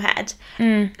place in your head?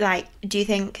 Like, do you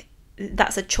think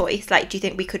that's a choice? Like, do you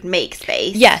think we could make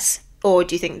space? Yes. Or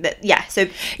do you think that, yeah,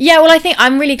 well, I think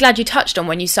I'm really glad you touched on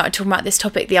when you started talking about this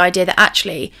topic, the idea that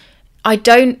actually I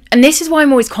don't, and this is why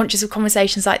I'm always conscious of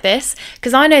conversations like this,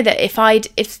 because I know that if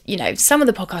some of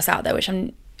the podcasts out there, which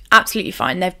I'm absolutely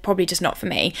fine, they're probably just not for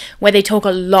me, where they talk a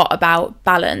lot about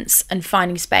balance and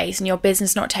finding space and your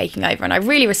business not taking over, and I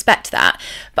really respect that,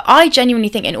 but I genuinely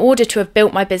think in order to have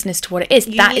built my business to what it is,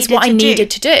 that is what I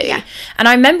needed to do. Yeah. And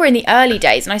I remember in the early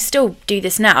days, and I still do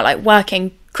this now, like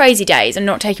working crazy days and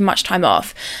not taking much time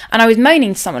off, and I was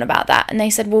moaning to someone about that, and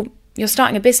they said, well, you're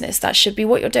starting a business, that should be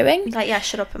what you're doing. like, yeah,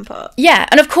 shut up and put. Yeah,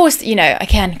 and of course,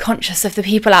 again, conscious of the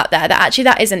people out there that actually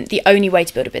that isn't the only way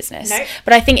to build a business. No.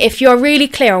 But I think if you're really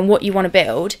clear on what you want to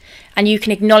build, and you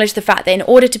can acknowledge the fact that in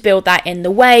order to build that in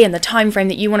the way and the time frame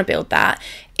that you want to build that,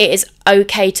 it is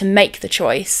okay to make the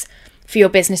choice for your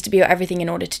business to be your everything in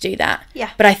order to do that.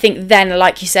 Yeah. But I think then,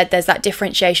 like you said, there's that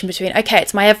differentiation between, okay,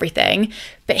 it's my everything,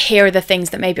 but here are the things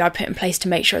that maybe I put in place to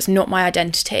make sure it's not my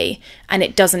identity and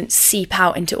it doesn't seep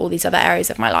out into all these other areas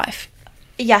of my life.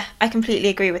 Yeah, I completely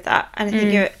agree with that. And I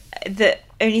think the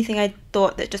only thing I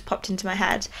thought that just popped into my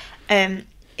head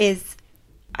is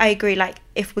I agree, like,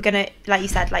 if we're gonna, like you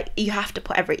said, like, you have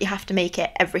to make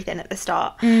it everything at the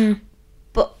start.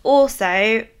 But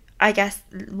also, I guess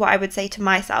what I would say to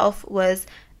myself was,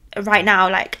 right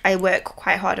now, like, I work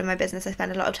quite hard on my business, I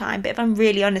spend a lot of time, but if I'm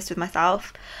really honest with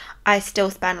myself, I still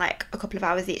spend like a couple of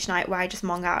hours each night where I just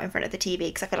mong out in front of the TV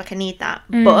because I feel like I need that.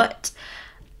 But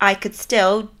I could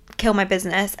still kill my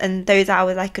business, and those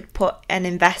hours I could put and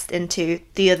invest into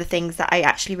the other things that I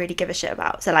actually really give a shit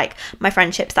about. So like my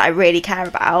friendships that I really care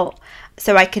about,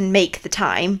 so I can make the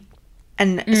time.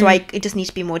 And so I just need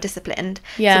to be more disciplined.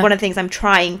 Yeah. So one of the things I'm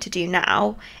trying to do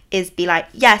now is be like,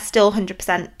 yeah, still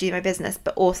 100% do my business,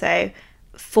 but also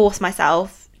force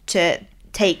myself to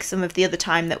take some of the other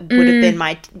time that would have been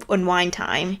my unwind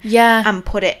time, and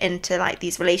put it into like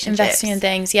these relationships, investing in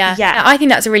things. I think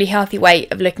that's a really healthy way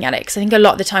of looking at it, because I think a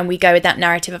lot of the time we go with that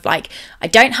narrative of like, I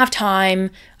don't have time,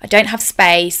 I don't have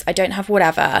space, I don't have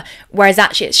whatever, whereas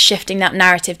actually it's shifting that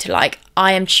narrative to like,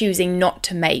 I am choosing not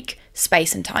to make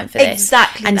space and time for this,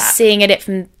 exactly, and seeing it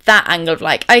from that angle of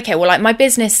like, okay, well, like my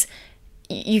business,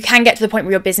 you can get to the point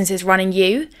where your business is running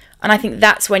you. And I think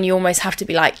that's when you almost have to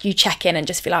be like, you check in and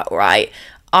just feel like, all right,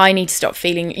 I need to stop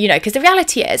feeling, because the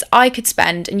reality is I could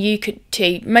spend, and you could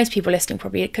too, most people listening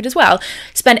probably could as well,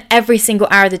 spend every single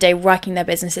hour of the day working their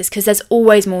businesses, because there's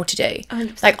always more to do.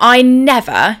 100%. Like I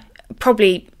never,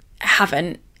 probably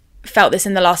haven't felt this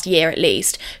in the last year at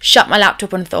least, shut my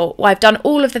laptop and thought, well, I've done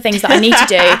all of the things that I need to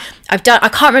do. I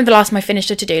can't remember the last time I finished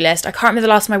a to-do list. I can't remember the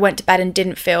last time I went to bed and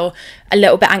didn't feel a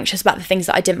little bit anxious about the things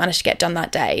that I didn't manage to get done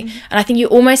that day. And I think you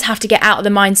almost have to get out of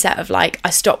the mindset of like, I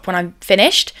stop when I'm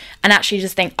finished, and actually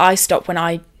just think I stop when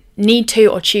I need to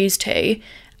or choose to,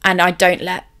 and I don't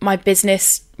let my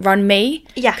business run me.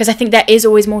 Yeah. Because I think there is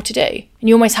always more to do. And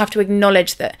you almost have to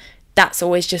acknowledge that that's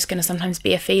always just going to sometimes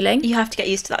be a feeling. You have to get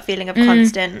used to that feeling of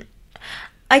constant,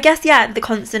 I guess, the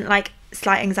constant like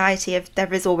slight anxiety of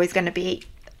there is always going to be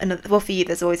another, well, for you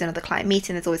there's always another client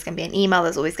meeting, there's always going to be an email,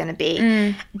 there's always going to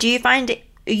be, do you find it,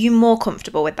 are you more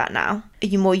comfortable with that now? Are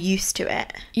you more used to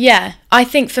it? Yeah, I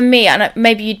think for me, and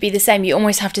maybe you'd be the same, you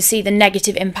almost have to see the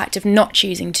negative impact of not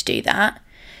choosing to do that.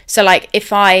 So like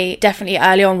if I definitely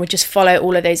early on would just follow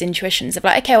all of those intuitions of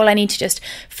like, okay, well, I need to just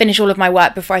finish all of my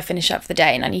work before I finish up for the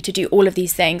day, and I need to do all of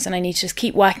these things, and I need to just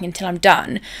keep working until I'm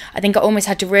done. I think I almost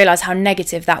had to realise how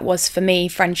negative that was for me,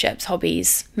 friendships,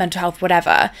 hobbies, mental health,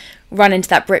 whatever, run into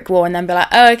that brick wall and then be like,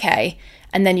 oh, okay.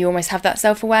 And then you almost have that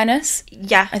self-awareness.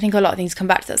 Yeah. I think a lot of things come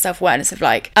back to that self-awareness of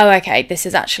like, oh, okay, this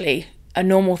is actually a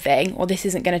normal thing, or this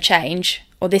isn't going to change,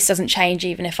 or this doesn't change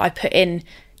even if I put in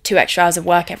 2 extra hours of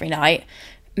work every night.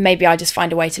 Maybe I just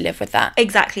find a way to live with that.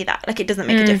 Exactly that. Like, it doesn't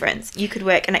make a difference. You could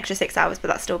work an extra 6 hours, but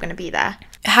that's still going to be there.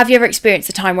 Have you ever experienced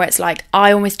a time where it's like,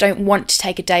 I almost don't want to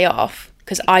take a day off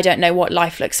because I don't know what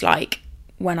life looks like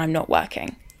when I'm not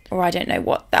working, or I don't know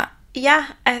what that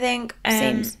I think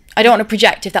seems. I don't want to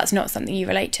project if that's not something you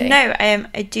relate to. No,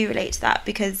 I do relate to that,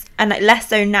 because, and like less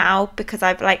so now because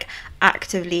I've like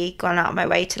actively gone out of my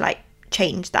way to like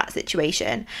change that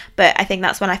situation. But I think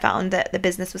that's when I found that the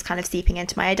business was kind of seeping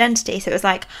into my identity. So it was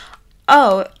like,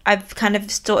 oh, I've kind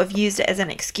of sort of used it as an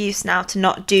excuse now to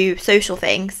not do social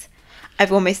things.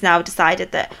 I've almost now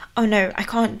decided that, oh no, I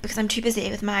can't because I'm too busy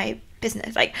with my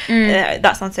business. Like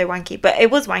that sounds so wanky, but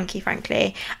it was wanky,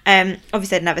 frankly.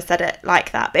 Obviously I'd never said it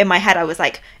like that, but in my head I was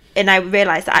like, and I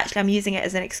realised that actually I'm using it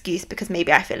as an excuse because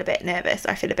maybe I feel a bit nervous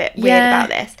or I feel a bit weird about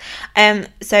this.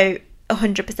 So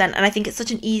 100%. And I think it's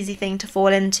such an easy thing to fall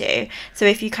into. So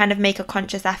if you kind of make a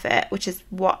conscious effort, which is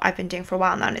what I've been doing for a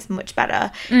while now, and it's much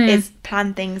better, is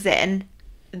plan things in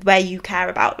where you care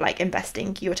about, like,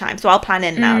 investing your time. So I'll plan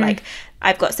in now, like,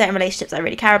 I've got certain relationships I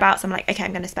really care about, so I'm like, okay,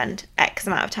 I'm going to spend X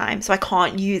amount of time, so I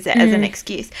can't use it as an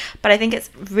excuse. But I think it's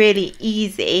really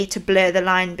easy to blur the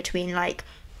line between, like,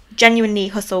 genuinely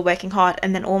hustle, working hard,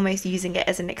 and then almost using it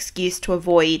as an excuse to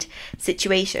avoid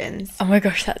situations. Oh my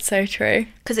gosh, that's so true.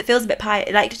 Because it feels a bit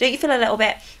like, don't you feel a little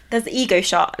bit, there's the ego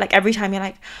shot, like, every time you're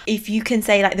like, if you can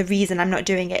say, like, the reason I'm not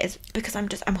doing it is because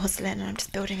I'm hustling and I'm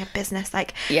just building a business,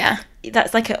 like, yeah,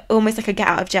 that's like almost like a get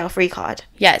out of jail free card.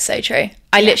 Yeah, it's so true.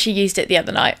 I literally used it the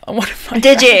other night on one of my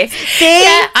Did friends. you? See?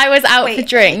 Yeah, I was out for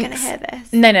drinks. Are you going to hear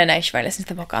this? No, she won't listen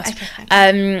to the podcast. Okay, thank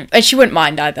you. And she wouldn't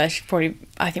mind either.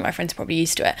 I think my friends are probably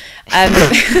used to it.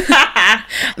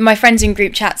 My friends in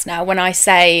group chats now, when I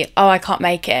say, oh, I can't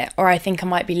make it, or I think I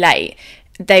might be late,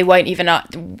 they won't even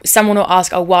someone will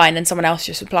ask, oh, why, and then someone else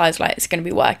just replies like, it's going to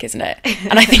be work, isn't it?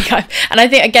 And I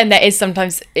think again, there is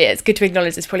sometimes, it's good to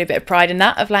acknowledge there's probably a bit of pride in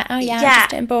that, of like, oh yeah, it's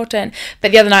just important.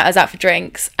 But the other night I was out for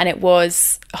drinks, and it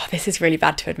was, oh, this is really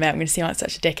bad to admit, I'm going to seem like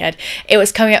such a dickhead, it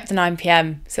was coming up to 9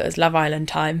 p.m, so it was Love Island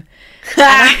time.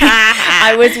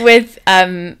 I was with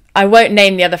I won't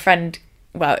name the other friend.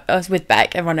 Well, I was with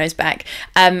Beck, everyone knows Beck,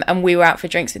 and we were out for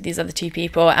drinks with these other two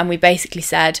people, and we basically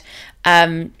said,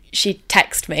 she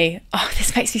texted me, oh,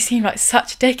 this makes me seem like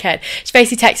such a dickhead. She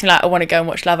basically texted me like, I want to go and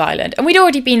watch Love Island. And we'd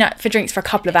already been out for drinks for a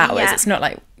couple of hours. Yeah. It's not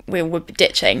like we were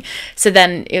ditching. So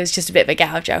then it was just a bit of a get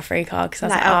out of jail free card, because I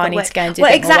was like, I need to go and do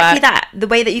exactly work. That. The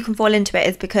way that you can fall into it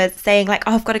is because saying like,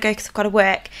 oh, I've got to go because I've got to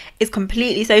work is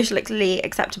completely socially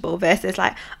acceptable versus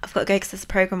like, I've got to go because there's a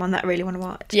programme on that I really want to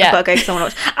watch. Yeah. I've got to go because I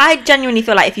want to watch. I genuinely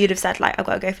feel like if you'd have said like, I've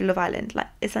got to go for Love Island, like,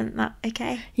 isn't that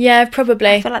okay? Yeah, probably.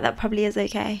 I feel like that probably is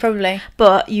okay. Probably.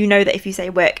 But you know that if you say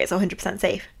work, it's 100%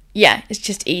 safe. Yeah, it's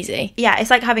just easy. Yeah, it's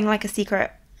like having like a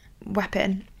secret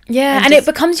weapon. Yeah, and it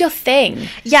becomes your thing.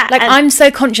 Yeah. Like, I'm so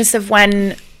conscious of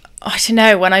when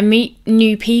I meet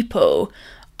new people,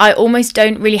 I almost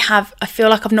don't really I feel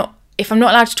like if I'm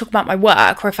not allowed to talk about my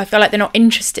work, or if I feel like they're not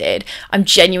interested, I'm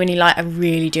genuinely like, I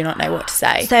really do not know what to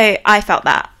say. So I felt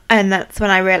that. And that's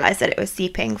when I realised that it was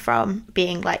seeping from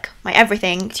being like my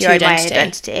everything to my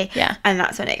identity. Yeah. And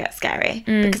that's when it gets scary.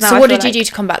 So what did you do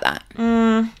to combat that?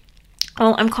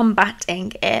 Well, I'm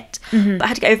combating it, but I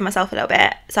had to get over myself a little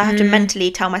bit. So I have to mentally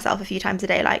tell myself a few times a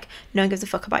day, like, no one gives a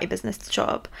fuck about your business, shut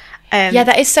up. Yeah,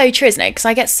 that is so true, isn't it? Because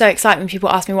I get so excited when people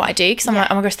ask me what I do, because I'm like,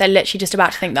 oh my gosh, they're literally just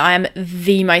about to think that I am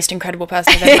the most incredible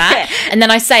person I've ever met. And then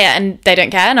I say it and they don't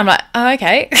care, and I'm like, oh,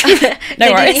 okay.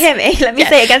 No worries. Did you hear me? Let me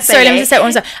say it again. Sorry, let me just say it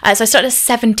one more time. So I started at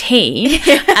 17,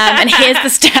 and here's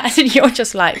the stats, and you're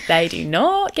just like, they do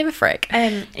not give a frick.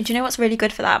 Do you know what's really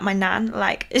good for that? My nan,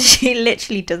 like, she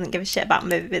literally doesn't give a shit about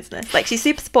my business. Like, she's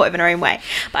super supportive in her own way.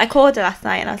 But I called her last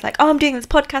night and I was like, oh, I'm doing this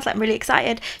podcast, like, I'm really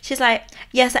excited. She's like,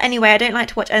 yes, anyway, I don't like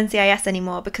to watch NCIS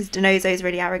anymore because Denozo is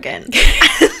really arrogant.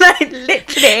 Like,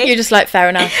 literally. You're just like, fair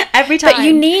enough. Every time. But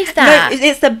you need that. No,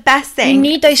 it's the best thing. You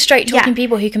need those straight talking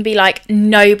people who can be like,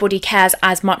 nobody cares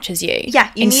as much as you.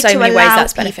 Yeah, you in need so to many allow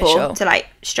ways that's people beneficial. to like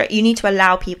you need to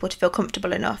allow people to feel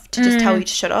comfortable enough to just tell you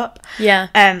to shut up.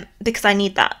 Yeah. Because I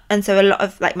need that. And so a lot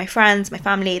of like my friends, my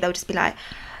family, they'll just be like,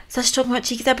 so she's talking about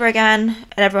Cheeky Zebra again,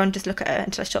 and everyone just look at her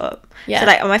until I shut up. Yeah. So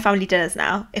like on my family dinners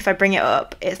now, if I bring it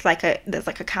up, it's like there's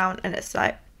like a count, and it's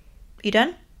like, you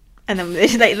done? And then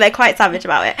they're quite savage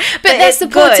about it. But they're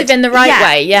supportive in the right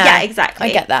way. Yeah. Yeah, exactly.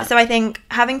 I get that. So I think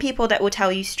having people that will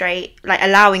tell you straight, like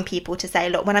allowing people to say,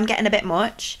 look, when I'm getting a bit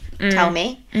much, tell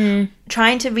me.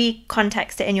 Trying to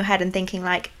recontext it in your head and thinking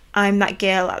like, I'm that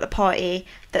girl at the party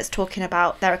that's talking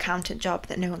about their accountant job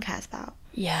that no one cares about.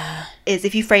 Yeah. Is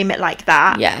if you frame it like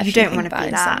that, you don't want to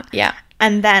be that. Yeah.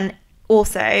 And then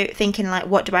also thinking like,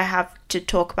 what do I have to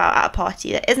talk about at a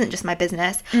party that isn't just my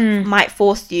business, might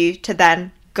force you to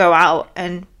then go out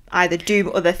and either do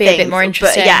other things, a bit more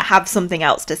interesting, but have something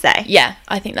else to say. Yeah,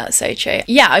 I think that's so true.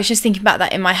 Yeah, I was just thinking about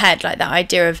that in my head, like that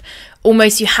idea of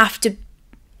almost you have to,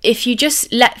 if you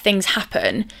just let things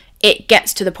happen, it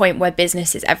gets to the point where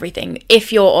business is everything.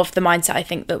 If you're of the mindset I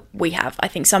think that we have, I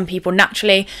think some people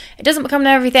naturally, it doesn't become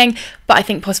everything, but I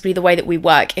think possibly the way that we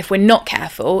work, if we're not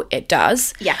careful, it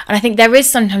does. Yeah. And I think there is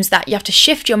sometimes that you have to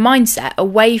shift your mindset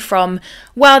away from,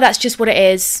 well, that's just what it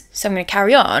is, so I'm going to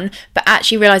carry on, but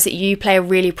actually realise that you play a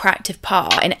really proactive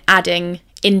part in adding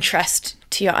interest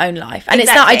to your own life. And It's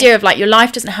that idea of like, your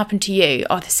life doesn't happen to you.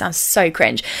 Oh, this sounds so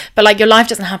cringe, but like your life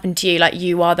doesn't happen to you, like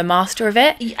you are the master of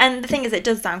it. And the thing is, it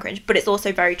does sound cringe, but it's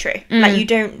also very true. Like you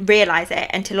don't realise it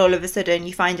until all of a sudden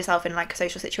you find yourself in like a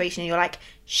social situation and you're like,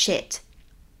 shit,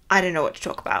 I don't know what to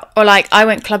talk about. Or like, I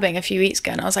went clubbing a few weeks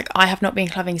ago and I was like, I have not been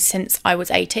clubbing since I was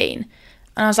 18.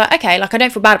 And I was like, okay, like I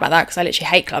don't feel bad about that because I literally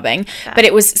hate clubbing. Yeah. But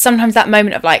it was sometimes that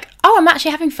moment of like, oh, I'm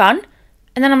actually having fun.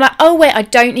 And then I'm like, oh, wait, I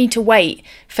don't need to wait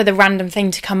for the random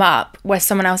thing to come up where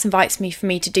someone else invites me for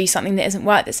me to do something that isn't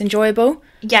work, that's enjoyable.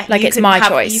 Yeah, like it's my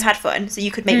choice. You've had fun, so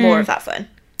you could make more of that fun.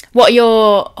 What are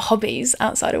your hobbies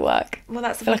outside of work? Well,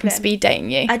 that's the I feel like I'm problem. speed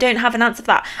dating you. I don't have an answer for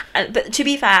that. But to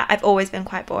be fair, I've always been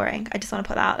quite boring. I just want to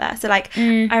put that out there. So, like,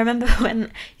 I remember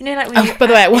when, you know, like... when Oh, by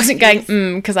the way, I wasn't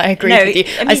going, because I agree with you.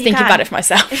 I was thinking about it for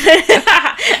myself.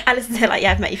 I listened to like,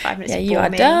 yeah, I've met you 5 minutes Yeah, before you are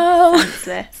me. dull.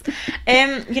 Senseless.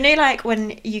 You know, like,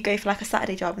 when you go for, like, a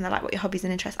Saturday job and they're like, what your hobbies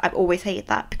and interests? I've always hated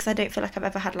that because I don't feel like I've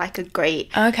ever had, like, a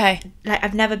great... Okay. Like,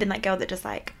 I've never been that girl that does,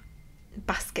 like...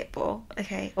 basketball,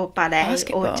 okay, or ballet,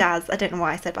 or jazz. I don't know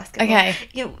why I said basketball. Okay.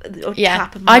 Or Yeah.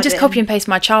 tap and I just modern. copy and paste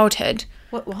my childhood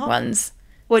What? ones.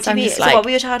 What do So you I'm mean? just So like, what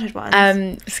were your childhood ones?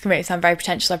 It's going to make me sound very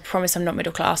pretentious. I promise I'm not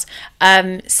middle class.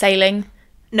 Sailing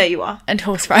No, you are. and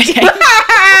horse riding.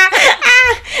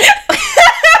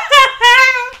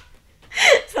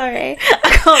 Sorry, I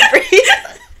can't breathe.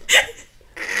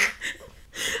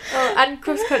 Oh, and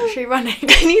cross country running.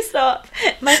 Can you stop?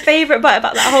 My favourite part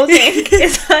about that whole thing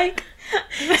is like,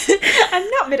 I'm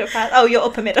not middle class. Oh, you're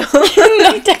upper middle.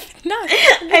 No, definitely not.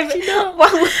 Definitely not.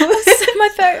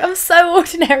 I'm so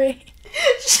ordinary.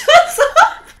 Shut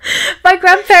up. My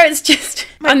grandparents just...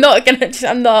 I'm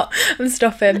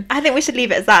stopping. I think we should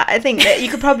leave it as that. I think that you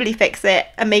could probably fix it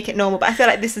and make it normal, but I feel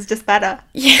like this is just better.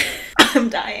 Yeah. I'm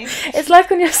dying. It's like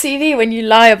on your CV when you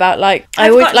lie about, like...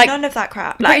 I've got none of that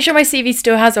crap. I'm pretty sure my CV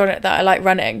still has on it that I like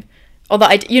running. Or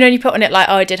that you put on it like,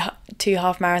 oh, I did 2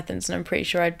 half marathons and I'm pretty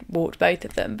sure I walked both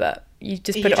of them, but you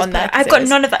just put it on there. I've got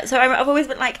none of that. So I've always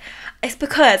been like, it's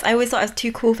because I always thought I was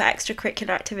too cool for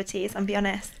extracurricular activities, I'll be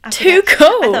honest. Too cool?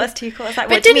 I thought it was too cool. It's like,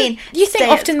 But what do you mean? You think Stay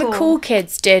at often the school? cool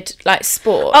kids did, like,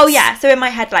 sports? Oh, yeah. So in my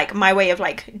head, like, my way of,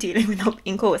 like, dealing with not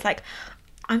being cool, it's like,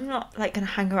 I'm not, like, going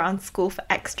to hang around school for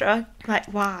extra. Like,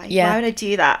 why? Yeah. Why would I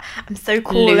do that? I'm so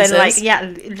cool. Losers. And, like, yeah,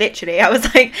 literally. I was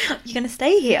like, you're going to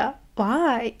stay here?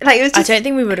 Why? Like, it was just... I don't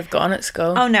think we would have gone at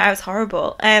school. Oh, no, I was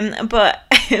horrible. But...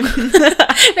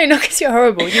 No, not because you're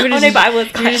horrible. You would have but I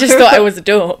was just thought I was a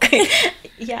dork.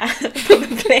 Yeah,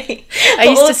 probably. I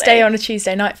used to stay on a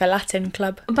Tuesday night for Latin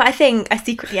club. But I think I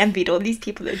secretly envied all these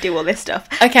people that do all this stuff.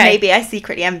 Okay. Maybe I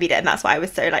secretly envied it, and that's why I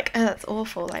was so like, oh, that's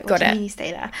awful. Like, what do you mean you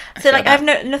stay there? So, like, I have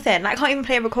nothing. Like, I can't even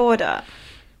play a recorder.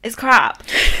 It's crap.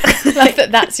 Like,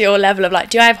 that's your level of, like,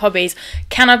 do I have hobbies?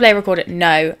 Can I play a recorder?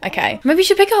 No. Okay. Maybe you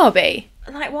should pick a hobby.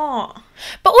 Like, what?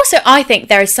 But also, I think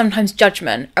there is sometimes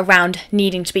judgment around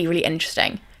needing to be really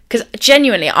interesting. Because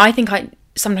genuinely, I think I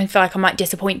sometimes feel like I might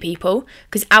disappoint people.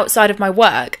 Because outside of my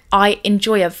work, I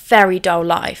enjoy a very dull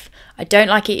life. I don't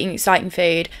like eating exciting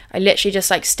food. I literally just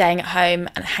like staying at home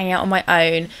and hanging out on my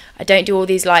own. I don't do all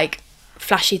these like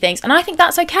flashy things, and I think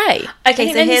that's okay.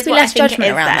 Okay, so here's what I think it is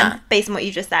around then, that. based on what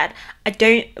you just said. I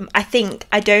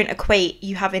don't equate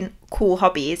you having cool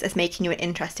hobbies as making you an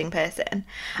interesting person.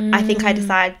 I think I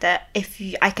decide that if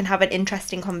I can have an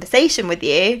interesting conversation with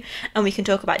you and we can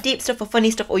talk about deep stuff or funny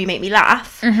stuff or you make me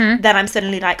laugh, then I'm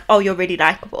suddenly like, oh, you're really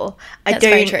likable.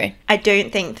 Very true. I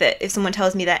don't think that if someone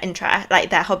tells me their interest,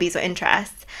 like their hobbies or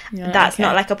interests, Yeah, that's okay.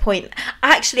 not like a point.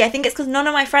 Actually, I think it's because none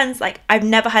of my friends, like, I've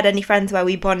never had any friends where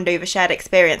we bond over shared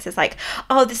experiences. Like,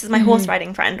 oh, this is my horse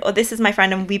riding friend, or this is my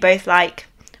friend, and we both like,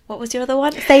 what was your other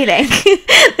one? Sailing.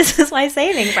 This is my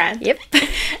sailing friend. Yep.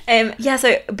 Yeah,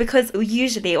 so because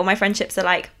usually all my friendships are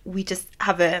like, we just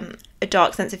have a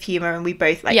dark sense of humour and we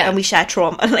both like, and we share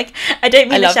trauma. Like, I don't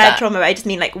mean to share trauma, but I just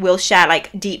mean like we'll share like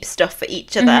deep stuff for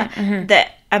each other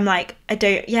that I'm like, I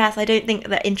don't think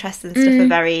that interests and stuff are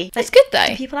very... That's good though.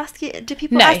 Do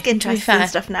people ask interests and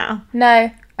stuff now? No.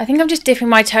 I think I'm just dipping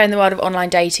my toe in the world of online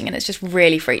dating, and it's just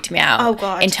really freaked me out. Oh,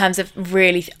 God. In terms of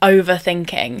really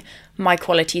overthinking my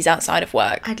qualities outside of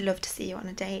work. I'd love to see you on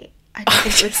a date. I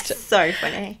think it was so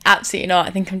funny. Absolutely not. I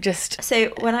think I'm just... So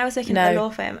when I was working at the law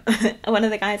firm, one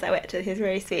of the guys I worked with, he was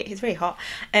really sweet. He's really hot.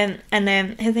 And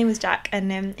his name was Jack.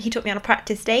 And he took me on a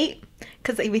practice date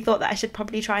because we thought that I should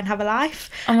probably try and have a life.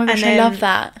 Oh my gosh, I love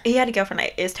that. He had a girlfriend.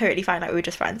 Like, it was totally fine. Like, we were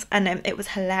just friends. And it was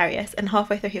hilarious. And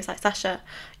halfway through, he was like, Sasha,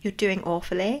 you're doing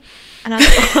awfully. And I was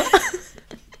like, what?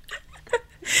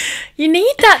 You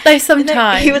need that though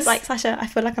sometimes. He was like, Sasha, I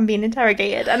feel like I'm being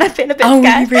interrogated and I've been a bit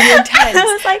scared. You're really intense. I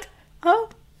was like, oh.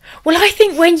 Well, I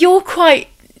think when you're quite,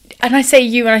 and I say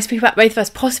you and I speak about both of us,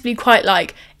 possibly quite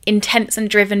like intense and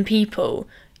driven people,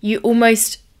 you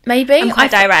almost, maybe. I'm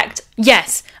quite direct.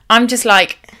 Yes. I'm just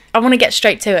like, I want to get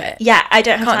straight to it. Yeah, I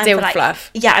don't have can't time deal for with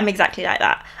fluff. Yeah, I'm exactly like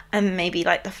that. And maybe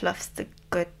like the fluff's the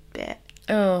good bit.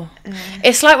 Oh.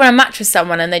 It's like when I match with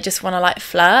someone and they just want to like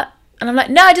flirt. And I'm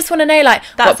like, no, I just want to know like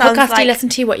what podcast do you listen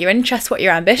to, what your interests, what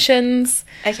your ambitions.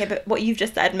 Okay, but what you've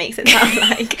just said makes it sound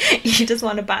like you just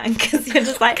want to bang because you're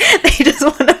just like, they just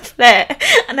want to flirt.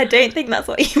 And I don't think that's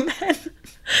what you meant.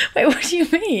 Wait, what do you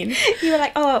mean? You were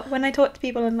like, oh, when I talk to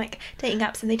people on like dating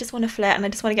apps and they just want to flirt and I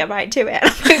just want to get right to it.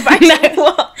 And I'm like, right to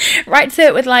what? Right to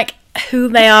it with like who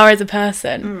they are as a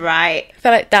person. Right. I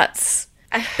feel like that's...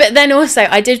 But then also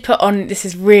I did put on, this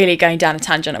is really going down a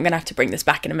tangent, I'm going to have to bring this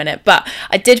back in a minute, but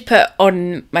I did put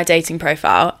on my dating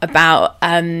profile about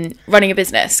running a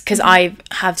business because I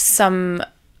have some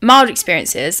mild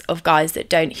experiences of guys that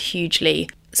don't hugely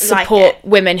support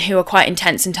women who are quite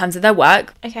intense in terms of their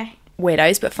work. Okay.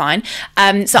 Weirdos, but fine.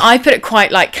 So I put it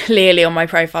quite like clearly on my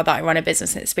profile that I run a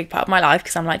business and it's a big part of my life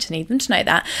because I'm like to need them to know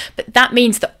that. But that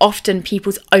means that often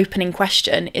people's opening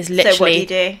question is literally, so what do you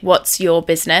do? What's your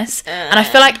business? And I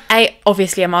feel like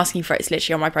obviously I'm asking for it, it's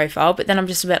literally on my profile, but then I'm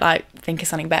just a bit like, think of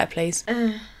something better, please.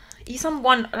 You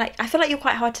someone like, I feel like you're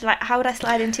quite hard to like, how would I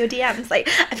slide into your DMs? Like,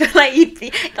 I feel like you'd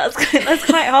be, that's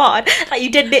quite hard. Like,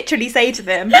 you did literally say to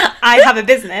them, I have a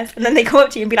business, and then they come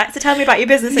up to you and be like, so tell me about your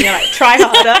business, and you're like, try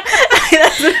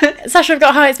harder. Sasha, I've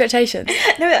got high expectations.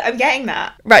 No, I'm getting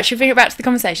that. Right, should we bring it back to the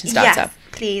conversation starter? Yes,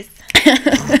 please.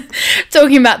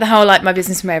 Talking about the whole like my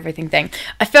business, my everything thing,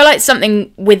 I feel like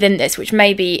something within this, which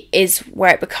maybe is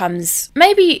where it becomes,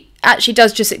 maybe actually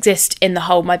does just exist in the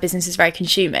whole my business is very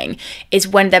consuming, is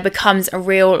when there becomes a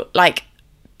real like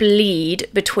bleed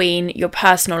between your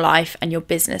personal life and your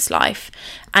business life,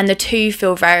 and the two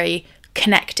feel very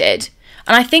connected.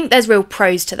 And I think there's real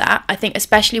pros to that. I think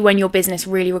especially when your business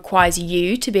really requires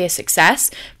you to be a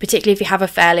success, particularly if you have a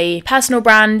fairly personal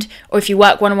brand, or if you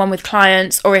work one-on-one with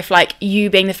clients, or if like you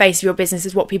being the face of your business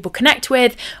is what people connect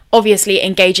with, obviously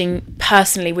engaging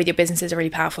personally with your business is a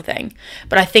really powerful thing.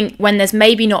 But I think when there's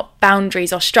maybe not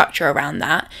boundaries or structure around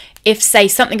that, if say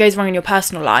something goes wrong in your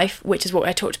personal life, which is what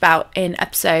I talked about in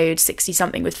episode 60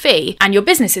 something with Fee, and your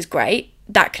business is great,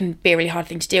 that can be a really hard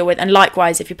thing to deal with. And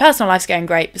likewise, if your personal life's going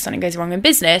great but something goes wrong in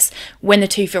business, when the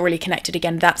two feel really connected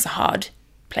again, that's a hard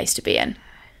place to be in.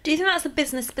 Do you think that's a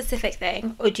business specific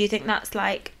thing, or do you think that's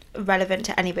like relevant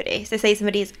to anybody? So say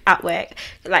somebody's at work,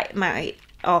 like my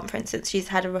aunt for instance, she's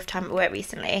had a rough time at work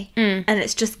recently, and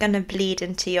it's just going to bleed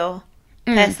into your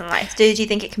personal life. Do you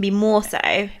think it can be more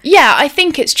so? Yeah, I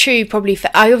think it's true probably for,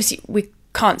 we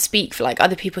can't speak for like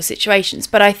other people's situations,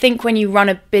 but I think when you run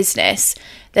a business,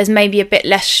 there's maybe a bit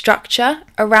less structure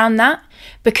around that,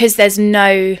 because there's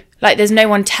no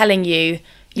one telling you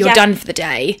you're done for the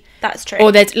day. That's true.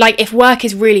 Or there's like, if work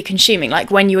is really consuming,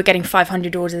 like when you were getting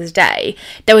 500 orders a day,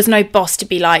 there was no boss to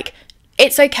be like,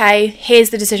 it's okay, here's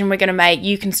the decision we're going to make,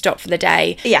 you can stop for the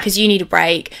day because you need a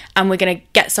break, and we're going to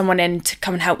get someone in to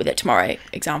come and help with it tomorrow,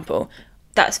 example.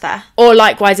 That's fair. Or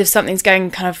likewise, if something's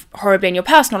going kind of horribly in your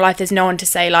personal life, there's no one to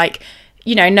say like,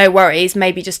 you know, no worries,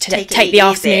 maybe just take the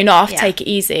afternoon off, take it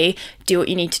easy, do what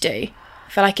you need to do. I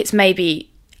feel like it's maybe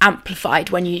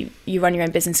amplified when you run your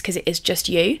own business because it is just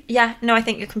you. Yeah, no, I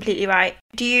think you're completely right.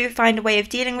 Do you find a way of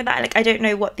dealing with that? Like, I don't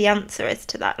know what the answer is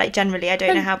to that. Like, generally, I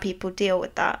don't know how people deal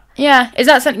with that. Yeah, is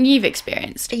that something you've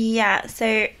experienced? Yeah,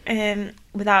 so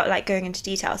without like going into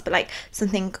details, but like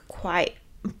something quite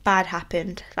bad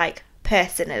happened, like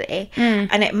personally,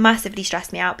 and it massively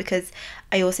stressed me out because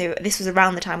this was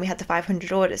around the time we had the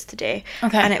 500 orders to do,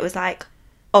 and it was like,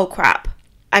 oh crap,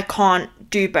 I can't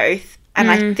do both, and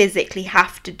I physically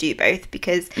have to do both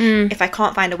because if I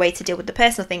can't find a way to deal with the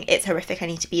personal thing, it's horrific, I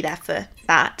need to be there for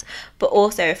that. But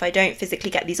also, if I don't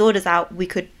physically get these orders out, we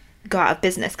could go out of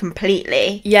business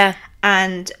completely. Yeah.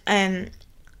 And the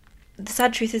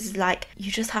sad truth is like,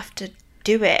 you just have to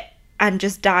do it and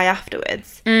just die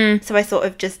afterwards. So I sort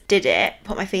of just did it,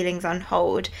 put my feelings on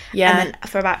hold. Yeah. And then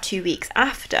for about 2 weeks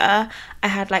after, I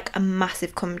had like a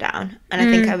massive come down, and I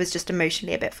think I was just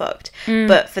emotionally a bit fucked.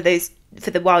 But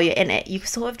while you're in it, you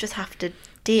sort of just have to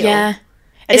deal. Yeah.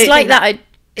 It's like that.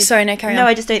 Sorry, no, carry on. No,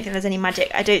 I just don't think there's any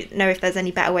magic. I don't know if there's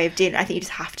any better way of dealing. I think you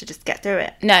just have to just get through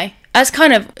it. No. That's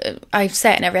kind of, I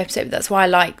say it in every episode, but that's why I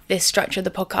like this structure of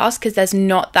the podcast, because there's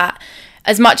not that,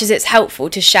 as much as it's helpful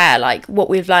to share like what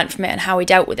we've learned from it and how we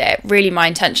dealt with it, really my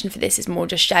intention for this is more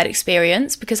just shared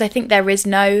experience, because I think there is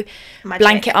no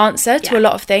blanket answer to a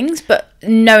lot of things, but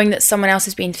knowing that someone else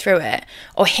has been through it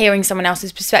or hearing someone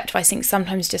else's perspective, I think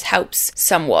sometimes just helps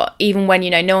somewhat, even when, you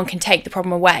know, no one can take the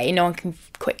problem away, no one can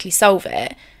quickly solve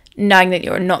it. Knowing that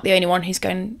you're not the only one who's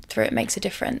going through it makes a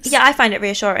difference. Yeah, I find it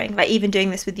reassuring. Like, even doing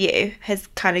this with you has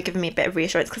kind of given me a bit of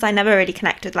reassurance, because I never really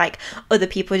connect with like other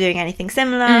people doing anything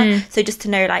similar. So just to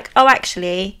know like, oh,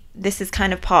 actually this is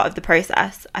kind of part of the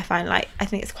process, I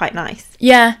think it's quite nice.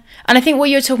 Yeah. And I think what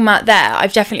you're talking about there,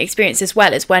 I've definitely experienced as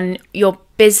well, is when your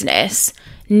business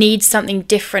needs something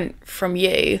different from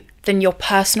you than your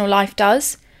personal life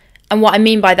does. And what I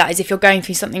mean by that is if you're going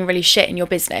through something really shit in your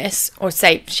business, or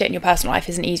say shit in your personal life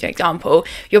is an easier example,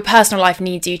 your personal life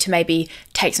needs you to maybe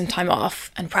take some time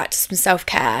off and practice some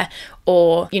self-care,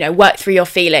 or, you know, work through your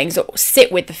feelings, or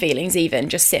sit with the feelings even,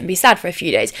 just sit and be sad for a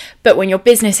few days. But when your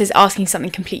business is asking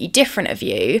something completely different of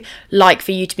you, like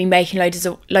for you to be making loads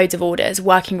of orders,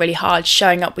 working really hard,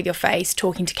 showing up with your face,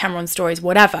 talking to camera on stories,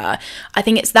 whatever, I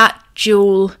think it's that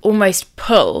dual almost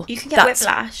pull. You can get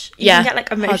whiplash. You can get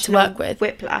like emotional hard to work with.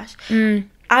 Whiplash.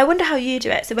 I wonder how you do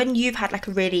it. So when you've had like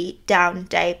a really down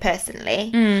day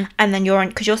personally, and then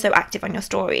because you're so active on your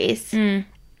stories,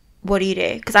 what do you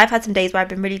do? Because I've had some days where I've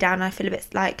been really down and I feel a bit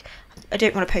like I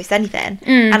don't want to post anything,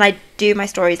 and I do my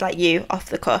stories like you, off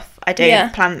the cuff. I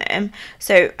don't plan them.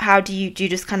 So how do you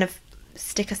just kind of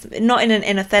stick not in an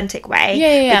inauthentic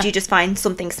way, but you just find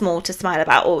something small to smile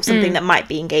about, or something that might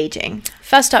be engaging?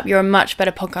 First up, you're a much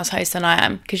better podcast host than I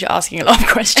am, because you're asking a lot of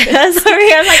questions.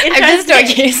 Sorry, I'm like interested. I'm just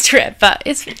not used to it, but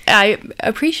I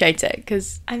appreciate it,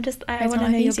 because I want to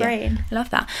know your brain. I love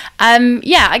that.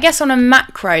 Yeah, I guess on a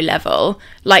macro level,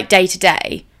 like day to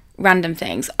day, random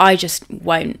things, I just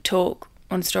won't talk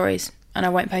on stories, and I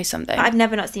won't post something. I've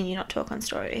never not seen you not talk on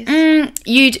stories.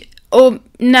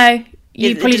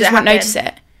 You probably just won't notice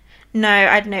it. No,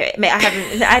 I'd know.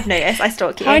 I've noticed. I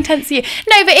stalk you. How intense are you?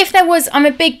 No, but if there was, I'm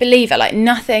a big believer. Like,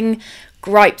 nothing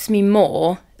gripes me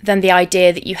more than the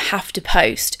idea that you have to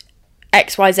post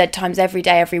XYZ times every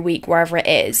day, every week, wherever it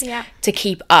is, to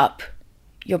keep up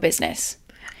your business.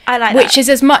 I like that. Which is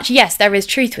as much, yes, there is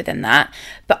truth within that,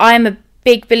 but I am a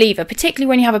big believer, particularly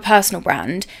when you have a personal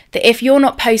brand, that if you're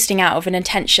not posting out of an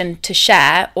intention to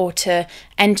share or to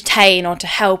entertain or to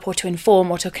help or to inform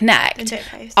or to connect,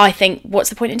 I think, what's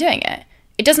the point in doing it?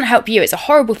 It doesn't help you. It's a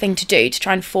horrible thing to do, to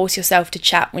try and force yourself to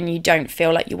chat when you don't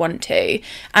feel like you want to.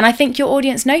 And I think your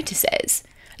audience notices.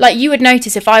 Like, you would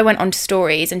notice if I went onto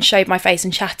stories and showed my face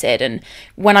and chatted, and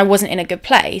when I wasn't in a good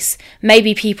place,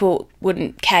 maybe people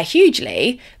wouldn't care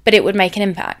hugely, but it would make an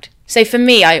impact. So for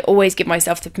me, I always give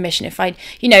myself the permission. If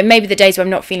maybe the days where I'm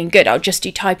not feeling good, I'll just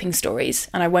do typing stories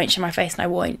and I won't show my face and I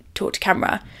won't talk to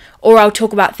camera. Or I'll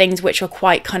talk about things which are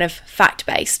quite kind of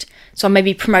fact-based. So I'll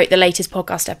maybe promote the latest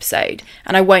podcast episode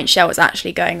and I won't share what's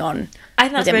actually going on. I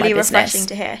think that's really refreshing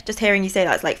to hear. Just hearing you say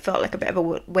that's like felt like a bit of a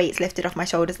weight's lifted off my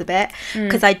shoulders a bit,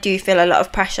 because I do feel a lot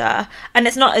of pressure, and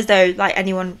it's not as though like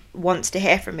anyone wants to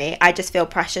hear from me. I just feel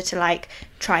pressure to like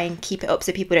try and keep it up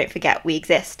so people don't forget we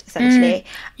exist, essentially.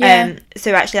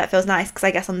 So actually that feels nice, because I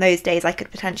guess on those days I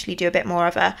could potentially do a bit more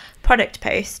of a product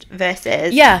post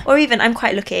versus or even, I'm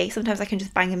quite lucky, sometimes I can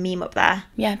just bang a meme up there.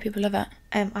 Yeah, people love it.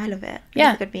 I love it.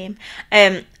 It's a good meme.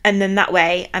 And then that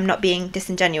way I'm not being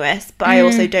disingenuous, but I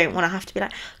also don't want to have to be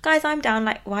like, guys, I'm down,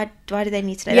 like why do they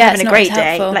need to know they're having a great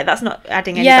day? Like, that's not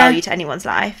adding any value to anyone's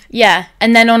life.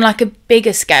 And then on like a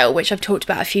bigger scale, which I've talked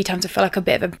about a few times, I feel like a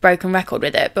bit of a broken record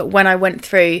with it, but when I went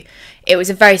through, it was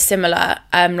a very similar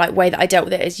like way that I dealt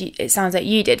with it as it sounds like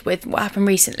you did with what happened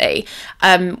recently.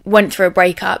 Went through a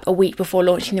breakup a week before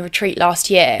launching the retreat last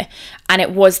year, and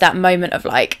it was that moment of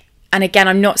like, and again,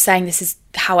 I'm not saying this is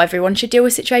how everyone should deal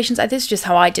with situations like this, just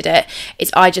how I did it.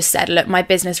 I just said, look, my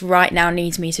business right now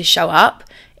needs me to show up.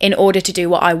 In order to do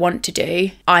what I want to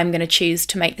do, I'm going to choose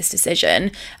to make this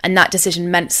decision. And that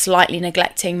decision meant slightly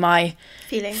neglecting my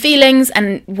feelings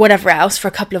and whatever else for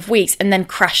a couple of weeks, and then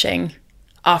crashing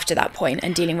after that point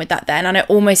and dealing with that then. And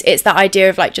it's that idea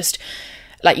of like, just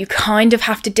like, you kind of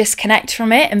have to disconnect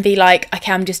from it and be like,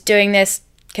 okay, I'm just doing this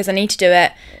because I need to do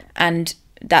it. And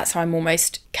that's how I'm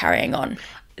almost carrying on.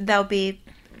 There'll be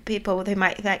people who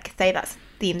might like say that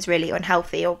seems really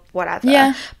unhealthy or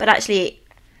whatever, but actually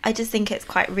I just think it's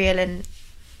quite real, and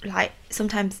like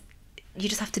sometimes you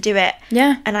just have to do it.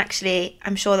 And actually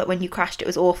I'm sure that when you crashed it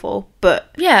was awful,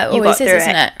 but you got through it,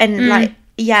 isn't it? And like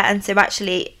and so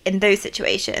actually in those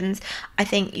situations I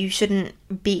think you shouldn't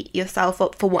beat yourself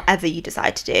up for whatever you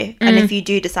decide to do. And if you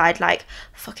do decide like,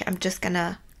 fuck it, I'm just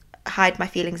gonna hide my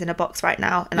feelings in a box right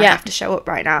now and I have to show up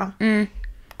right now,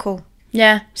 cool.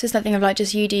 It's just that thing of like,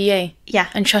 just you do you.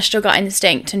 And trust your gut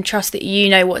instinct, and trust that you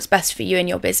know what's best for you and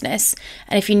your business.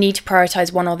 And if you need to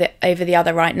prioritise one over the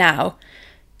other right now,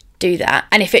 do that.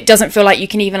 And if it doesn't feel like you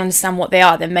can even understand what they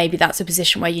are, then maybe that's a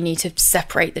position where you need to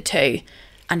separate the two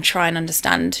and try and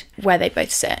understand where they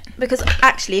both sit. Because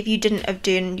actually, if you didn't have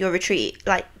done your retreat,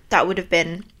 like that would have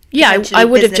been I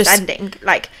would have just ending.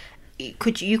 Like, you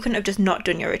couldn't have just not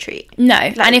done your retreat. No,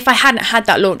 like, and if I hadn't had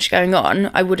that launch going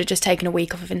on, I would have just taken a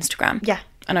week off of Instagram.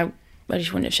 And I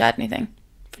just wouldn't have shared anything.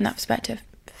 from that perspective.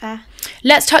 Fair.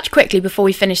 Let's touch quickly before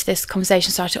we finish this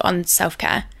conversation started on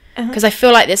self-care. Because I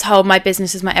feel like this whole my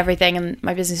business is my everything and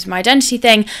my business is my identity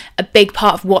thing, a big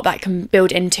part of what that can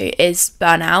build into is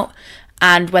burnout.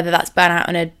 And whether that's burnout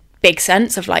in a big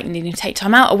sense of like needing to take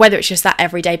time out, or whether it's just that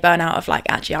everyday burnout of like,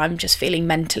 actually I'm just feeling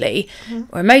mentally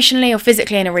or emotionally or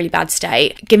physically in a really bad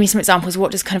state. Give me some examples.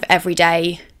 What does kind of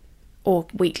everyday or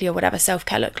weekly or whatever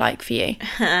self-care look like for you?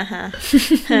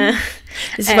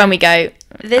 This is when we go,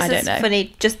 this I don't is know.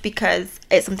 funny just because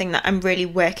it's something that I'm really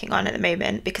working on at the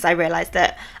moment, because I realised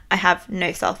that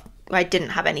I didn't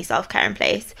have any self-care in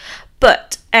place.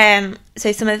 But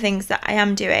so some of the things that I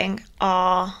am doing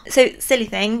are so silly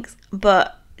things,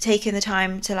 but taking the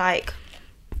time to like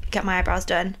get my eyebrows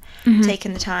done,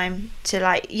 taking the time to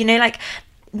like, you know, like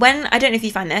when, I don't know if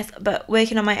you find this, but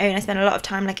working on my own, I spend a lot of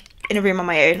time like in a room on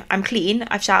my own. I'm clean,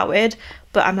 I've showered,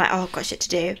 but I'm like, oh, I've got shit to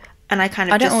do. And I kind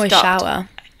of I don't just always stopped. shower.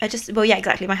 Well, yeah,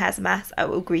 exactly. My hair's a mess. I'm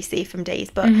all greasy from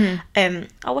days, but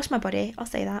I'll wash my body. I'll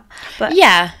say that. But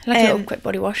Yeah, like a little quick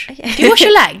body wash. Do you wash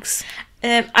your legs?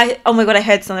 oh my god, I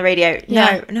heard this on the radio.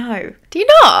 Yeah. No. Do you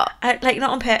not? Like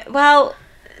not on Well,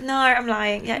 no, I'm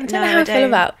lying. Yeah, I don't know how I feel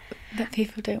about that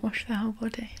people don't wash their whole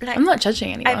body. Like, I'm not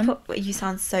judging anyone. You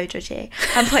sound so judgy.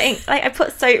 I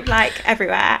put soap like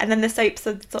everywhere, and then the soaps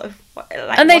are sort of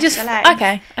like, and they wash just the legs.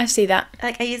 okay, I see that.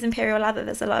 Like I use Imperial Lather.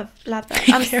 There's a lot of lather.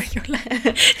 I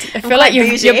feel like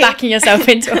you're backing yourself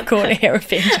into a corner here of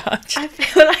being judged. I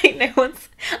feel like no one's.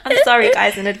 I'm sorry,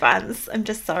 guys, in advance. I'm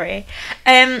just sorry.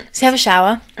 So you have a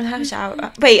shower. I have a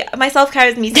shower. Wait, my self-care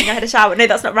is me saying I had a shower. No,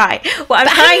 that's not right. What I'm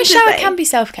But trying having a to shower say, can be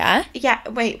self-care. Yeah.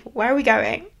 Wait, where are we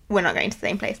going? We're not going to the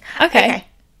same place. Okay.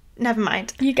 Never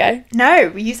mind. You go.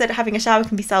 No, you said having a shower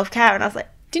can be self-care, and I was like,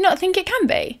 Do you not think it can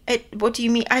be? What do you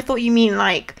mean? I thought you mean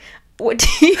like, what do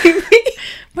you mean?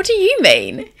 What do you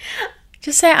mean?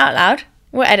 Just say it out loud.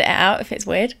 We'll edit it out if it's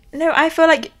weird. No, I feel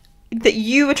like that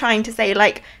you were trying to say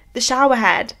like the shower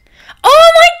head.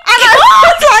 Oh my And I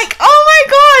was like, oh my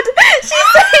god, she's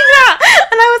saying that.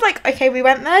 And I was like, okay, we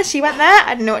went there, she went there,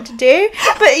 I didn't know what to do.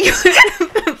 But you,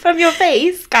 from your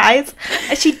face, guys,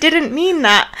 she didn't mean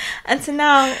that. And so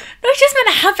now... I just meant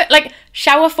to have it, like,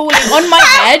 shower falling on my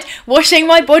head, washing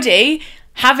my body,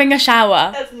 having a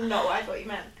shower. That's not what I thought you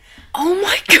meant. Oh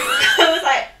my god. I was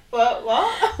like, what?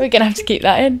 We're going to have to keep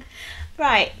that in.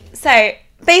 Right, so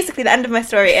basically the end of my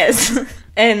story is...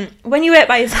 when you work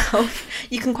by yourself,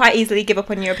 you can quite easily give up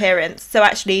on your appearance. So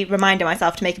actually reminding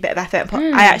myself to make a bit of effort.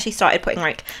 I actually started putting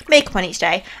like makeup on each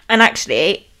day, and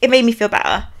actually it made me feel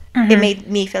better. It made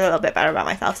me feel a little bit better about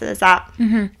myself. So there's that.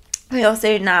 I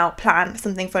also now plan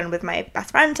something fun with my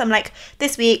best friend. I'm like,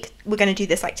 this week we're going to do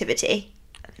this activity.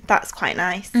 That's quite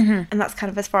nice. And that's kind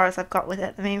of as far as I've got with it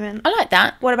at the moment. I like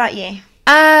that. What about you?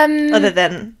 Other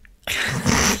than...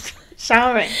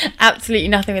 showering. Absolutely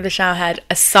nothing with a shower head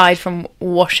aside from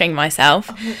washing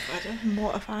myself. Oh my god, I'm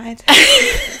mortified.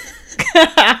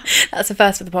 That's the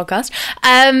first for the podcast.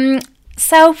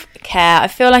 Self-care. I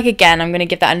feel like, again, I'm going to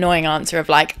give that annoying answer of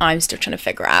like, I'm still trying to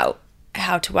figure out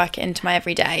how to work it into my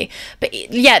everyday. But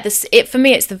yeah, for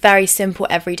me, it's the very simple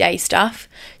everyday stuff.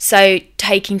 So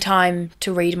taking time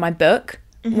to read my book.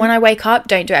 When I wake up,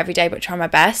 don't do it every day, but try my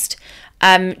best.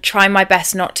 Try my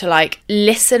best not to like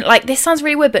listen, like this sounds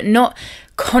really weird, but not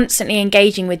constantly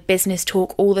engaging with business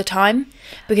talk all the time,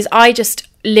 because I just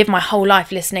live my whole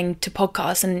life listening to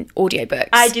podcasts and audiobooks.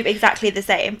 I do exactly the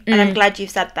same, and I'm glad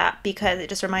you've said that, because it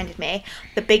just reminded me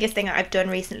the biggest thing that I've done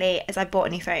recently is I bought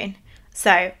a new phone.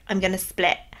 So I'm going to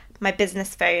split my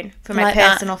business phone from my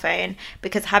personal phone,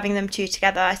 because having them two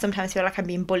together, I sometimes feel like I'm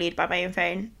being bullied by my own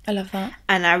phone. I love that.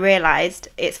 And I realised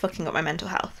it's fucking up my mental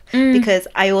health, because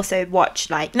I also watch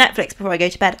like Netflix before I go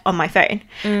to bed on my phone.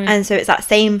 And so it's that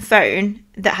same phone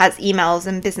that has emails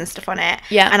and business stuff on it.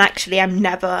 Yeah. And actually I'm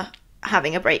never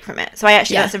having a break from it. So I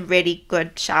actually, that's a really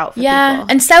good shout for people.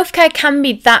 And self-care can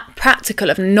be that practical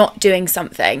of not doing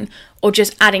something or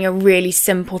just adding a really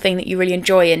simple thing that you really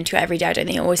enjoy into every day. I don't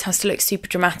think it always has to look super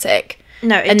dramatic.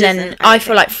 No, it and doesn't. Then I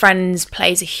feel like friends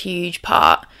plays a huge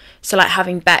part. So like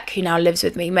having Beck, who now lives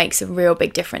with me, makes a real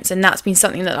big difference. And that's been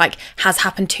something that like has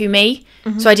happened to me.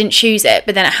 So I didn't choose it,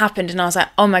 but then it happened and I was like,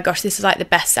 oh my gosh, this is like the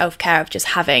best self-care of just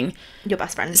having your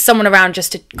best friend, someone around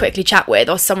just to quickly chat with,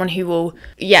 or someone who will,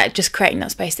 just creating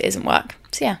that space that isn't work.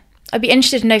 So yeah, I'd be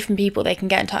interested to know from people, they can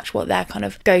get in touch what their kind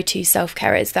of go-to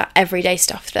self-care is, that everyday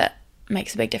stuff that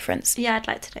makes a big difference. Yeah, I'd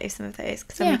like to know some of those,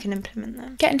 because then we can implement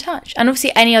them. Get in touch. And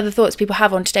obviously any other thoughts people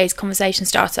have on today's conversation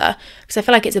starter, because I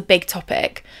feel like it's a big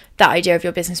topic, that idea of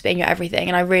your business being your everything.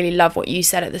 And I really love what you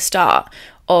said at the start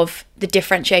of the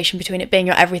differentiation between it being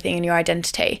your everything and your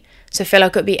identity. So I feel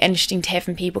like it would be interesting to hear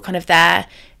from people kind of their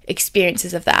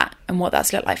experiences of that and what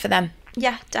that's looked like for them.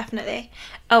 Yeah, definitely.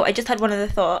 Oh, I just had one other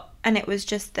thought, and it was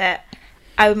just that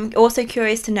I'm also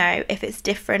curious to know if it's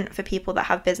different for people that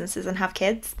have businesses and have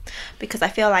kids, because I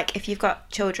feel like if you've got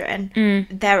children,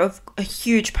 they're of a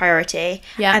huge priority,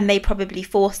 and they probably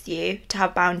force you to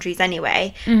have boundaries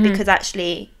anyway, because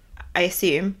actually, I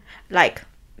assume, like,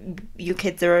 your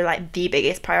kids are like the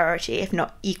biggest priority, if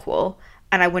not equal,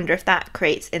 and I wonder if that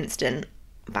creates instant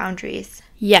boundaries.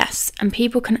 Yes, and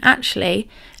people can actually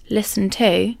listen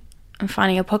to, I'm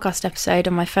finding a podcast episode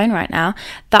on my phone right now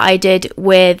that I did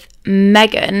with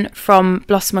Megan from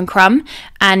Blossom and Crumb,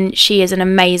 and she is an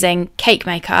amazing cake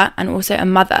maker and also a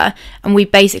mother, and we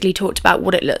basically talked about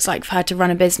what it looks like for her to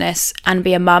run a business and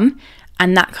be a mum,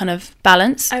 and that kind of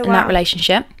balance and that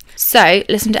relationship. So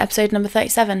listen to episode number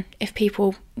 37 if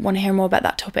people want to hear more about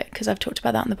that topic, because I've talked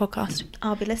about that on the podcast.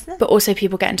 I'll be listening. But also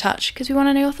people get in touch because we want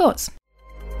to know your thoughts.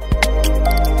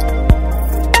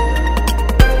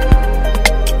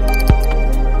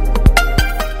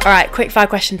 All right, quick fire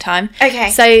question time. Okay.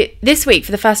 So this week,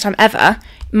 for the first time ever,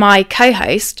 my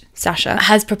co-host, Sasha,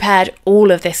 has prepared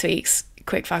all of this week's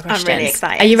quick fire questions. I'm really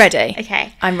excited. Are you ready?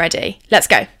 Okay. I'm ready. Let's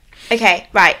go. Okay,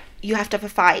 right. You have to have a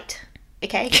fight.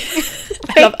 Okay?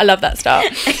 I love that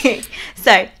start.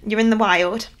 So, you're in the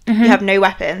wild. You have no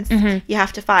weapons. You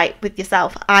have to fight with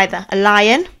yourself. Either a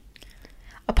lion,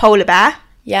 a polar bear,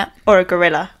 or a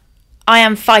gorilla. I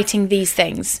am fighting these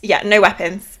things. Yeah, no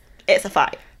weapons. It's a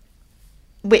fight.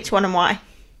 Which one and why?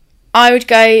 I would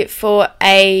go for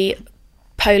a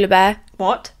polar bear.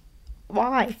 What?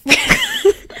 Why?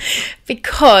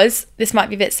 Because, this might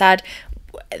be a bit sad,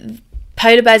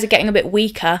 polar bears are getting a bit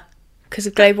weaker because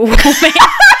of global warming.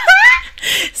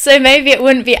 So maybe it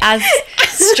wouldn't be as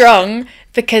strong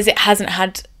because it hasn't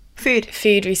had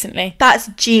food recently. That's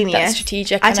genius. That's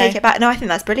strategic. I take it back. No, I think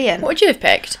that's brilliant. What would you have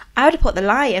picked? I would have put the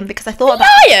lion because I thought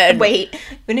lion? Wait,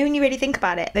 when you really think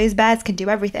about it, those bears can do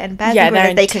everything. Bears Yeah, and gorillas,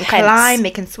 they're they can intense. climb,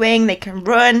 they can swing, they can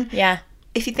run. Yeah.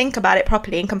 If you think about it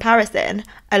properly in comparison,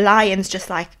 a lion's just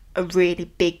like a really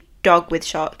big dog with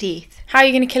sharp teeth. How are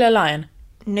you going to kill a lion?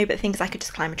 No, but the thing is I could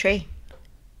just climb a tree.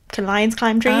 Can lions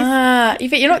climb trees?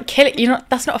 But you're not killing.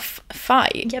 That's not a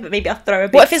fight. Yeah, but maybe I'll throw a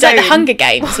big What if it's like the stone. Hunger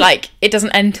Games? Like it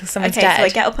doesn't end till someone's Okay, dead. so I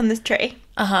get up on this tree.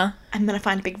 And then I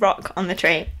find a big rock on the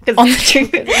tree. On the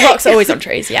tree. Rocks are always on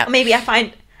trees. Yeah. Or maybe I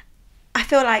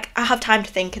feel like I have time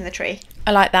to think in the tree.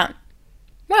 I like that.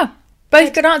 Well,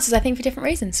 both good answers, I think, for different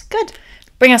reasons. Good.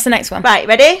 Bring us the next one. Right,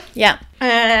 ready? Yeah.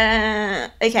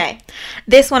 Okay.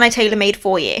 This one I tailor-made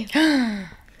for you.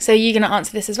 So you're going to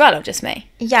answer this as well, or just me?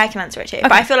 Yeah, I can answer it too. Okay.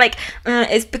 But I feel like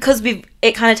it's because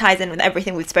it kind of ties in with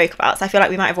everything we've spoke about. So I feel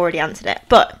like we might have already answered it.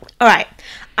 But, all right.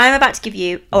 I'm about to give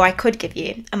you, or I could give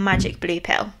you, a magic blue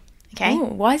pill. Okay? Ooh,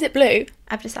 why is it blue?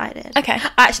 I've decided. Okay.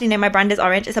 Actually, no, my brand is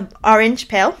orange. It's an orange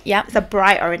pill. Yeah. It's a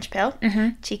bright orange pill.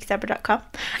 Cheekzebra.com.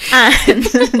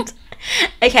 And,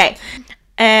 okay.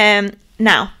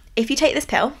 Now, if you take this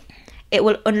pill, it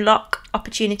will unlock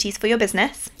opportunities for your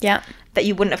business. Yeah. That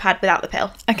you wouldn't have had without the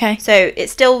pill. Okay. So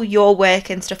it's still your work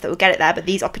and stuff that will get it there, but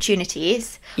these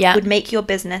opportunities would make your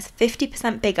business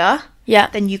 50% bigger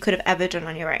than you could have ever done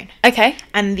on your own. Okay.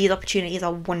 And these opportunities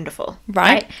are wonderful.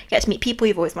 Right. You get to meet people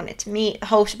you've always wanted to meet, the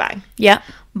whole shebang. Yeah.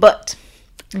 But.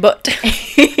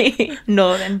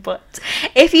 No, then but.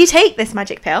 If you take this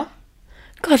magic pill.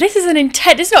 God, this is an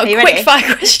intense. It's not a quick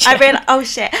fire question. I realized, oh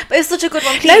shit. But it's such a good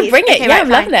one. Please. No, bring it. Okay, I'm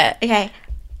loving it. Okay.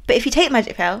 But if you take the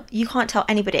magic pill, you can't tell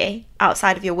anybody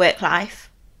outside of your work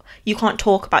life. You can't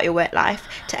talk about your work life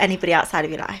to anybody outside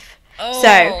of your life. Oh.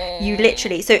 So you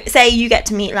literally, say you get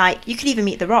to meet, like, you could even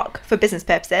meet The Rock for business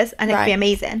purposes and it could be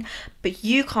amazing. But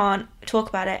you can't talk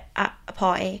about it at a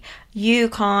party. You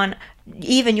can't,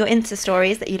 even your Insta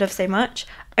stories that you love so much,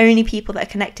 only people that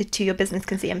are connected to your business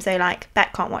can see them. So, like,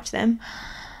 Beck can't watch them.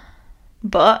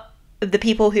 But the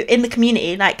people who, in the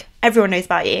community, like, everyone knows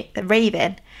about you, they're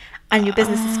raving. And your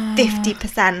business is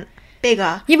 50%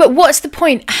 bigger. Yeah, but what's the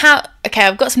point? Okay,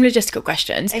 I've got some logistical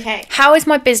questions. Okay. How is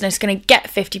my business going to get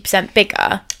 50%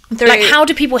 bigger? How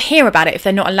do people hear about it if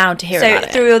they're not allowed to hear about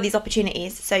it? So, through all these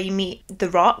opportunities. So, you meet The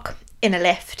Rock in a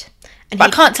lift. And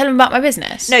but I can't tell them about my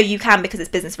business. No, you can because it's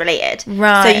business related.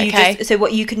 Right. So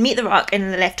what you could meet The Rock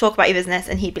in the lift, talk about your business,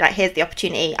 and he'd be like, "Here's the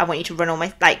opportunity. I want you to run all my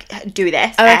do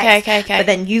this." Oh, okay. But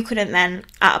then you couldn't then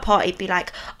at a party be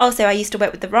like, "Oh, so I used to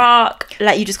work with The Rock."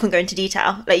 Like you just couldn't go into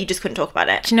detail. Like you just couldn't talk about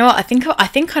it. Do you know what? I think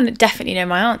I definitely know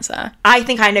my answer. I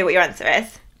think I know what your answer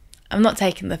is. I'm not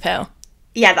taking the pill.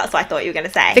 Yeah, that's what I thought you were going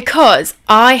to say. Because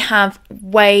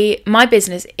my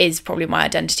business is probably my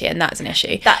identity, and that's an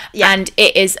issue. And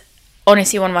it is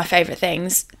honestly one of my favourite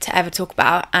things to ever talk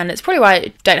about, and it's probably why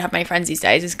I don't have many friends these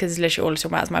days, is because literally all I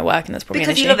talk about is my work, and that's probably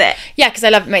Because an you issue. love it. Yeah, because I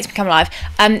love it. It makes me come alive.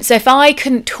 So if I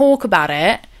couldn't talk about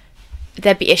it,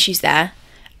 there'd be issues there.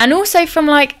 And also from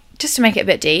like, just to make it a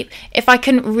bit deep, if I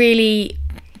couldn't really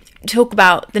talk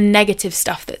about the negative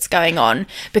stuff that's going on,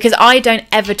 because I don't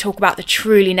ever talk about the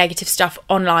truly negative stuff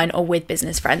online or with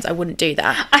business friends. I wouldn't do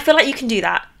that. I feel like you can do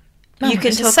that. You can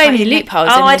there's talk so about many your loopholes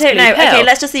Oh, in I this don't know. blue pill. Okay,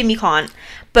 let's just assume you can't.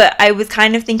 But I was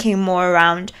kind of thinking more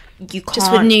around you can't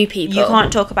Just with new people. You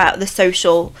can't talk about the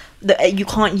social. You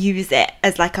can't use it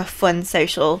as like a fun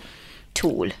social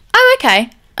tool. Oh, okay.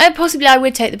 Possibly I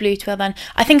would take the blue pill then.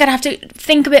 I think I'd have to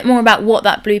think a bit more about what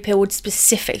that blue pill would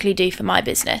specifically do for my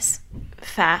business.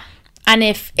 Fair. And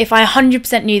if I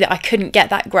 100% knew that I couldn't get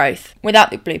that growth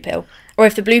without the blue pill, or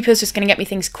if the blue pill's just going to get me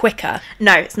things quicker.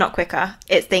 No, it's not quicker.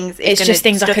 It's things. It's just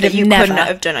things I stuff could that have you never couldn't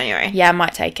have done on your own. Yeah, I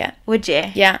might take it. Would you?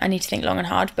 Yeah, I need to think long and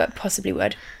hard, but possibly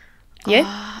would. You?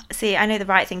 See, I know the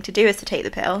right thing to do is to take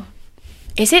the pill,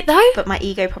 Is it though? but my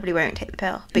ego probably won't take the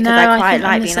pill because No, I I quite think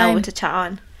I'm like the being same. able to chat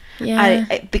on. Yeah.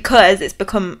 Because it's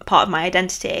become part of my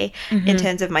identity Mm-hmm. in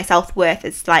terms of my self-worth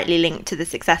is slightly linked to the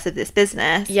success of this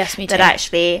business. Yes, me That too.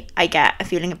 actually I get a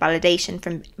feeling of validation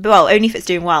from, well, only if it's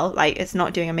doing well. Like, it's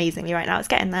not doing amazingly right now. It's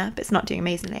getting there, but it's not doing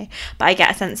amazingly. But I get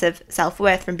a sense of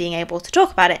self-worth from being able to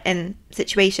talk about it in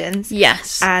situations.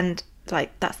 Yes. And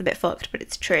like, that's a bit fucked, but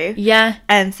it's true. Yeah.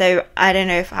 And so I don't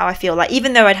know how I feel like,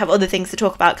 even though I'd have other things to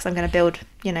talk about because I'm going to build,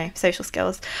 social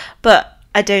skills, but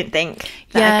I don't think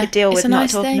that I could deal it's with a not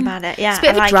nice talking thing. about it. Yeah, It's a bit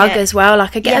I of a like drug it. as well.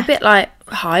 Like, I get Yeah. a bit like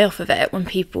high off of it when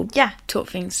people Yeah. talk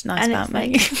things nice And about it's me.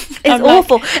 like, it's I'm like,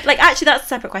 awful. Like, actually, that's a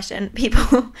separate question.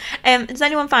 People, does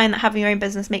anyone find that having your own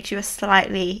business makes you a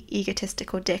slightly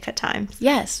egotistical dick at times?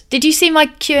 yes. Did you see my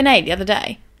Q&A the other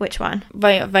day? Which one?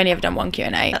 I've only ever done one Q&A,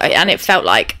 That's and it felt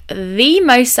like the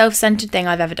most self-centered thing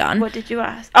I've ever done. What did you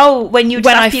ask? Oh, when you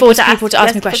When I ask people forced to people to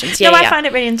ask me yes, questions. No, Yeah, I yeah. find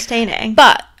it really entertaining.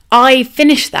 But I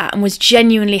finished that and was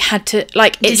genuinely had to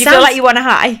like. Did you feel like you want a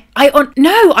high?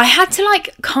 No, I had to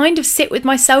like kind of sit with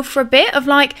myself for a bit of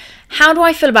like, how do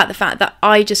I feel about the fact that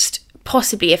I just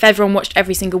possibly, if everyone watched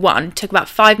every single one, took about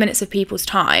 5 minutes of people's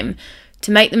time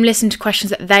to make them listen to questions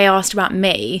that they asked about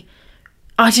me.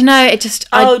 I don't know. It just.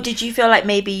 Did you feel like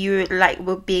maybe you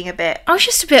were being a bit? I was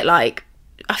just a bit like,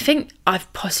 I think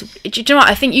I've possibly, do you know what?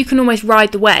 I think you can almost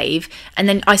ride the wave, and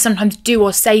then I sometimes do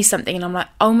or say something and I'm like,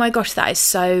 oh my gosh, I'm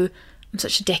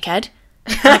such a dickhead.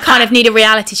 And I kind of need a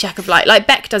reality check of like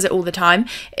Beck does it all the time.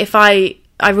 If I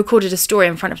recorded a story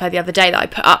in front of her the other day that I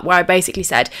put up where I basically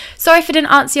said, sorry if I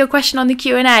didn't answer your question on the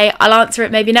Q&A, I'll answer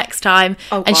it maybe next time.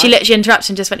 Oh, and she God. literally interrupted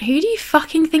and just went, who do you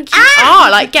fucking think you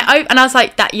are? Like, get over. And I was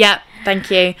like,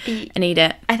 thank you. I need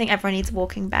it. I think everyone needs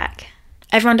walking back,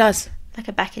 Everyone does. like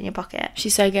a back in your pocket,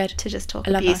 She's so good. to just talk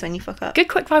I love abuse her. when you fuck up. Good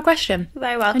quickfire question.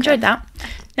 Very welcome. Enjoyed that.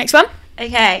 Next one.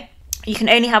 Okay, you can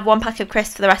only have one pack of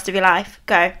crisps for the rest of your life.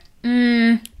 Go.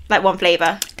 Like one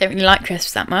flavour. Don't really like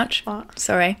crisps that much. What?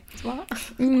 Sorry. What?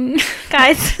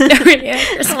 Guys. Don't really like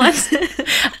crisps.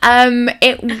 Okay,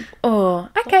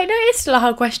 no, it's still a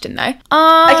hard question though.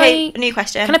 Okay, new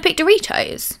question. Can I pick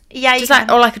Doritos? Yeah, you Does can.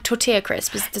 that, or like a tortilla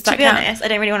crisp? Does To that be count? honest, I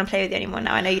don't really want to play with you anymore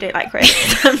now. I know you don't like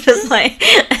crisps. I'm just like,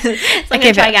 so I'm going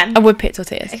to try but again. I would pick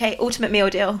tortillas. Okay, ultimate meal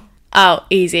deal. Oh,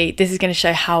 easy. This is going to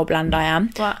show how bland I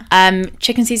am. What?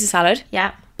 Chicken Caesar salad,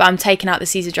 Yeah. but I'm taking out the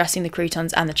Caesar dressing, the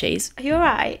croutons, and the cheese. Are you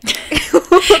alright?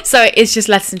 So it's just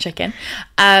lettuce and chicken.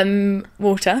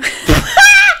 Water.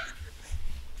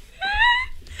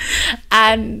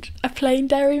 And a plain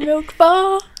dairy milk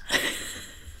bar.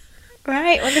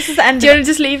 Right, well, this is the end Do you want to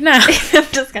just leave now? I'm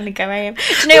just going to go home. Do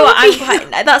you know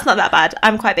what? That's not that bad.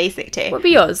 I'm quite basic too. What would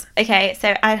be yours? Okay,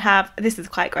 so I'd have, this is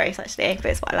quite gross actually, but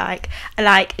it's what I like. I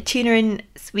like a tuna and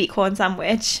sweet corn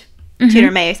sandwich, tuna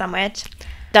and mayo sandwich.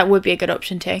 That would be a good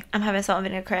option too. I'm having salt and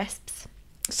vinegar crisps,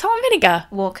 Salt and vinegar.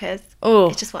 Walkers. Oh,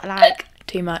 It's just what I like.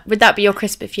 too much. Would that be your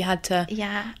crisp if you had to?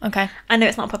 Yeah. Okay. I know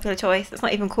it's not a popular choice. It's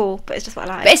not even cool, but it's just what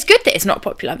I like. But it's good that it's not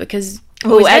popular because.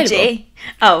 Oh, always available. edgy.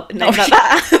 Oh, no, Oh, not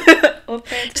that.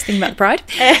 Awkward. Just think about the pride.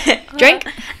 Drink?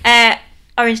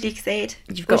 Orange Lucasade.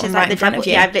 You've got which is one right like the in front devil. of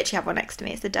you. Yeah, I've literally have one next to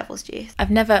me. It's the devil's juice.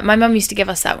 My mum used to give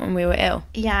us that when we were ill.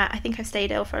 Yeah, I think I've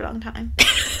stayed ill for a long time.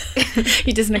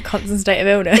 You're just in a constant state of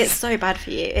illness. It's so bad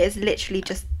for you. It is literally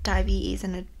just diabetes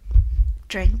and a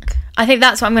drink. I think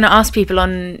that's what I'm going to ask people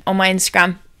on my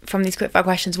Instagram from these quickfire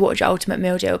questions. What would your ultimate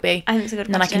meal deal be? I think it's a good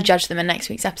And then I question. can judge them in next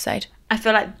week's episode. I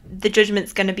feel like the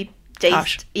judgment's going to be based,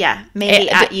 Harsh. yeah, mainly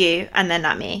It- at you and then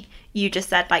at me. You just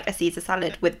said like a Caesar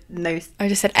salad with no. I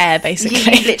just said air, You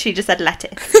basically. literally just said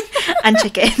lettuce and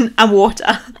chicken and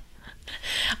water.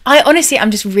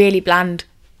 I'm just really bland.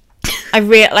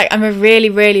 I'm a really,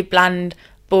 really bland,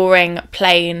 boring,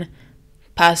 plain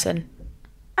person.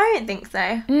 I don't think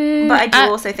so. But I do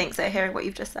also think so, hearing what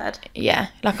you've just said. Yeah,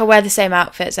 like I wear the same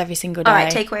outfits every single day. All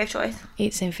right, takeaway of choice.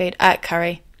 Eat same food.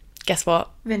 Curry. Guess what?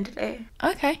 Vindaloo.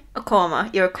 Okay. A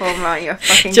korma. You're a korma, aren't you? A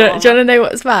fucking Do you korma. want to know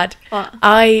what's bad? What?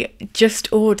 I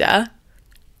just order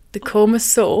the korma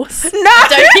sauce. No! I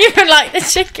don't even like the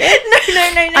chicken.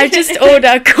 No. I just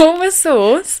order korma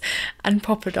sauce and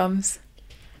poppadoms.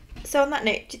 So on that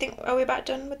note, do you think, are we about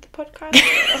done with the podcast?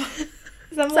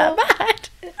 Is there Is that more? bad?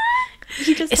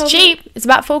 You just It's told me- cheap. It's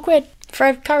about £4 for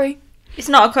a curry. It's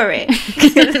not a curry.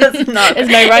 It's not. There's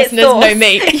no rice It's and there's no sauce.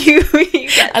 meat. you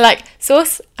get... I like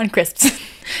sauce and crisps.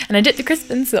 And I dip the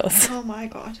crisps in sauce. Oh my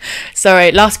god.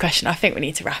 Sorry, last question. I think we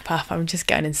need to wrap up. I'm just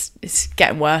getting, it's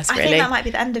getting worse, I really. think that might be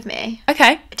the end of me.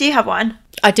 Okay. Do you have one?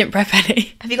 I didn't prep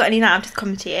any. Have you got any now? I'm just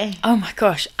coming to you. Oh my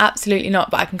gosh, absolutely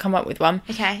not, but I can come up with one.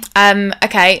 Okay.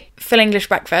 Okay, full English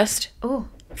breakfast. Oh.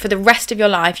 For the rest of your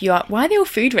life, you are... Why are they all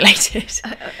food related?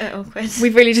 Awkward.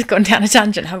 We've really just gone down a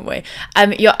tangent, haven't we?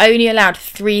 You're only allowed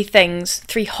 3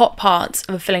 hot parts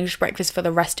of a full English breakfast for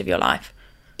the rest of your life.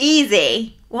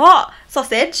 Easy. What?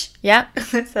 Sausage? Yeah?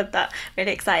 I said that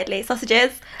really excitedly.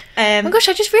 Sausages. Oh my gosh,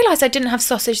 I just realised I didn't have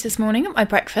sausage this morning at my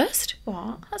breakfast.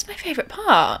 What? That's my favourite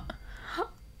part.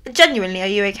 Genuinely, are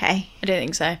you okay? I don't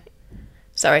think so.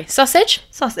 Sorry. Sausage?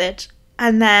 Sausage.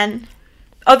 And then,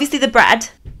 obviously the bread.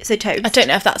 So toast. I don't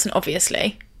know if that's an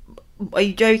obviously. Are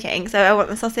you joking? So I want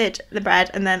the sausage, the bread,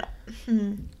 and then...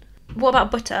 What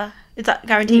about butter? Is that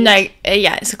guaranteed? No,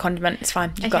 yeah, it's a condiment. It's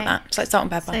fine. You've got Okay. that. It's like salt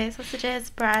and pepper. So sausages,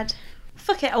 bread.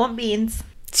 Fuck it, I want beans.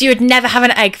 So you would never have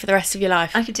an egg for the rest of your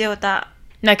life? I could deal with that.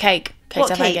 No cake. Cakes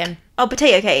What have egg cake? in. Oh,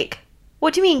 potato cake.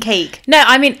 What do you mean cake? No,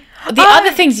 I mean, the Oh.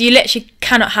 other things you literally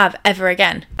cannot have ever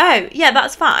again. Oh, yeah,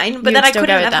 that's fine. But You then would I still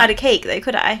couldn't go with have that. had a cake, though,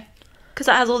 could I? Because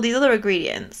that has all these other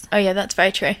ingredients. Oh, yeah, that's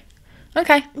very true.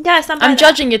 Okay. Yeah, I stand by I'm that.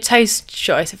 judging your toast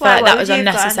choice. I feel Well, like what that would was you have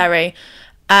done? unnecessary.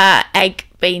 Egg,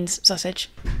 beans, sausage.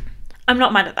 I'm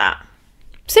not mad at that.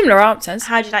 Similar answers.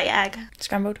 How do you like your egg?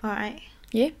 Scrambled. All right.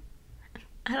 You?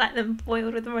 I like them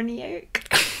boiled with runny yolk.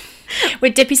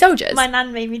 With dippy soldiers? My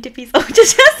nan made me dippy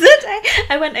soldiers yesterday.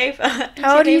 I went over.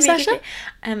 How old are you, Sasha?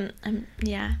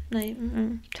 Yeah,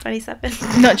 no, 27.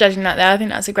 Not judging that there. I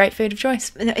think that's a great food of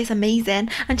choice. No, it's amazing,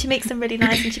 and she makes them really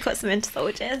nice, and she cuts them into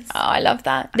soldiers. Oh, I love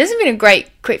that. This has been a great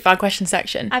quick-fire question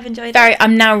section. I've enjoyed Very. it.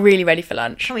 I'm now really ready for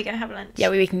lunch. Can we go have lunch? Yeah,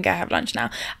 we can go have lunch now.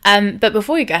 But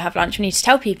before we go have lunch, we need to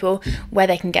tell people where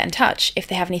they can get in touch if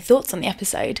they have any thoughts on the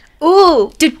episode.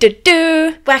 Ooh,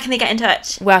 Do. where can they get in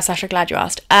touch? Well, Sasha, glad you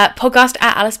asked.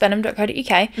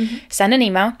 podcast@alicebenham.co.uk. Send an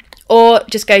email. Or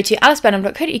just go to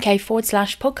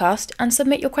alicebenham.co.uk/podcast and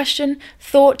submit your question,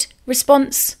 thought,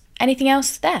 response, anything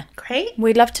else there. Great.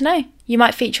 We'd love to know. You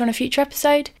might feature on a future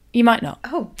episode. You might not.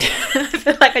 Oh, I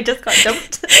feel like I just got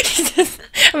dumped.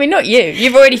 I mean, not you.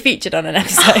 You've already featured on an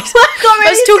episode. I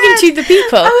was talking to the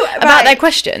people about right. their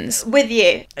questions. With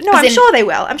you. No, As I'm in- sure they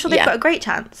will. I'm sure they've Yeah. got a great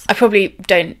chance. I probably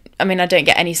don't. I mean, I don't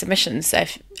get any submissions, so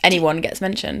if anyone gets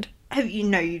mentioned, Oh, you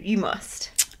know, you must.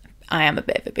 I am a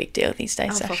bit of a big deal these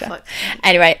days, Oh, for Sasha. fuck's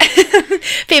Anyway,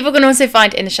 people can also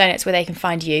find in the show notes where they can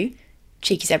find you,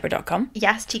 cheekyzebra.com.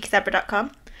 Yes,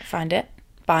 cheekyzebra.com. Find it,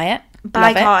 buy it, Buy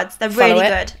love it, cards. They're follow really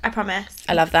it. good. I promise.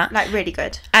 I love that. Like, really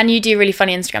good. And you do really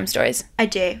funny Instagram stories. I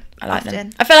do. I like often. them.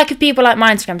 I feel like if people like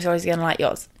my Instagram stories, they're going to like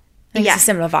yours. I think Yeah. it's a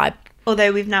similar vibe.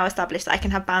 Although we've now established that I can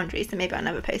have boundaries, so maybe I'll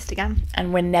never post again.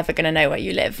 And we're never going to know where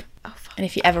you live. Oh, fuck. And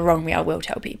if you ever wrong me, I will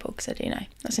tell people because I do know.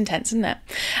 That's intense, isn't it?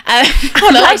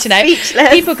 What I'd like to know, Speechless.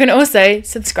 people can also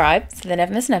subscribe so they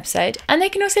never miss an episode. And they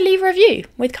can also leave a review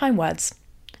with kind words.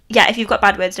 Yeah, if you've got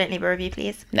bad words, don't leave a review,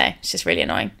 please. No, it's just really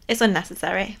annoying. It's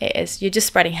unnecessary. It is. You're just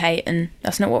spreading hate and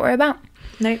that's not what we're about.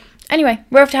 Nope. Anyway,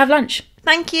 we're off to have lunch.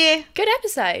 Thank you. Good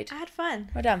episode. I had fun.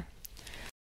 Well done.